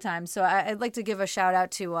couple of times. So I'd like to give a shout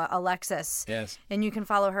out to Alexis. Yes. And you can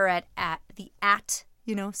follow her at the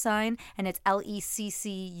sign, and it's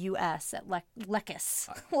Leckus at Leckus.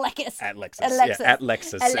 At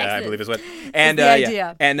Lexus, I believe is what. And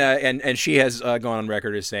and she has gone on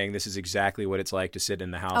record as saying this is exactly what it's like to sit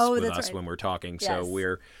in the house with us when we're talking. Yes.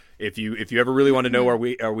 So if you ever really want to know are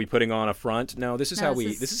we putting on a front? No, this is how we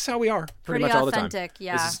are pretty much all the time.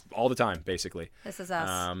 Yeah. This is all the time basically. This is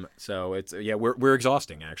us. So it's we're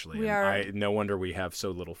exhausting actually. We are. No wonder we have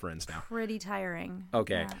so little friends now. Pretty tiring.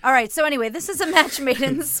 Okay. Yeah. All right. So anyway, this is a Match Made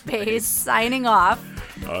in Space signing off.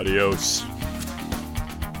 Adios.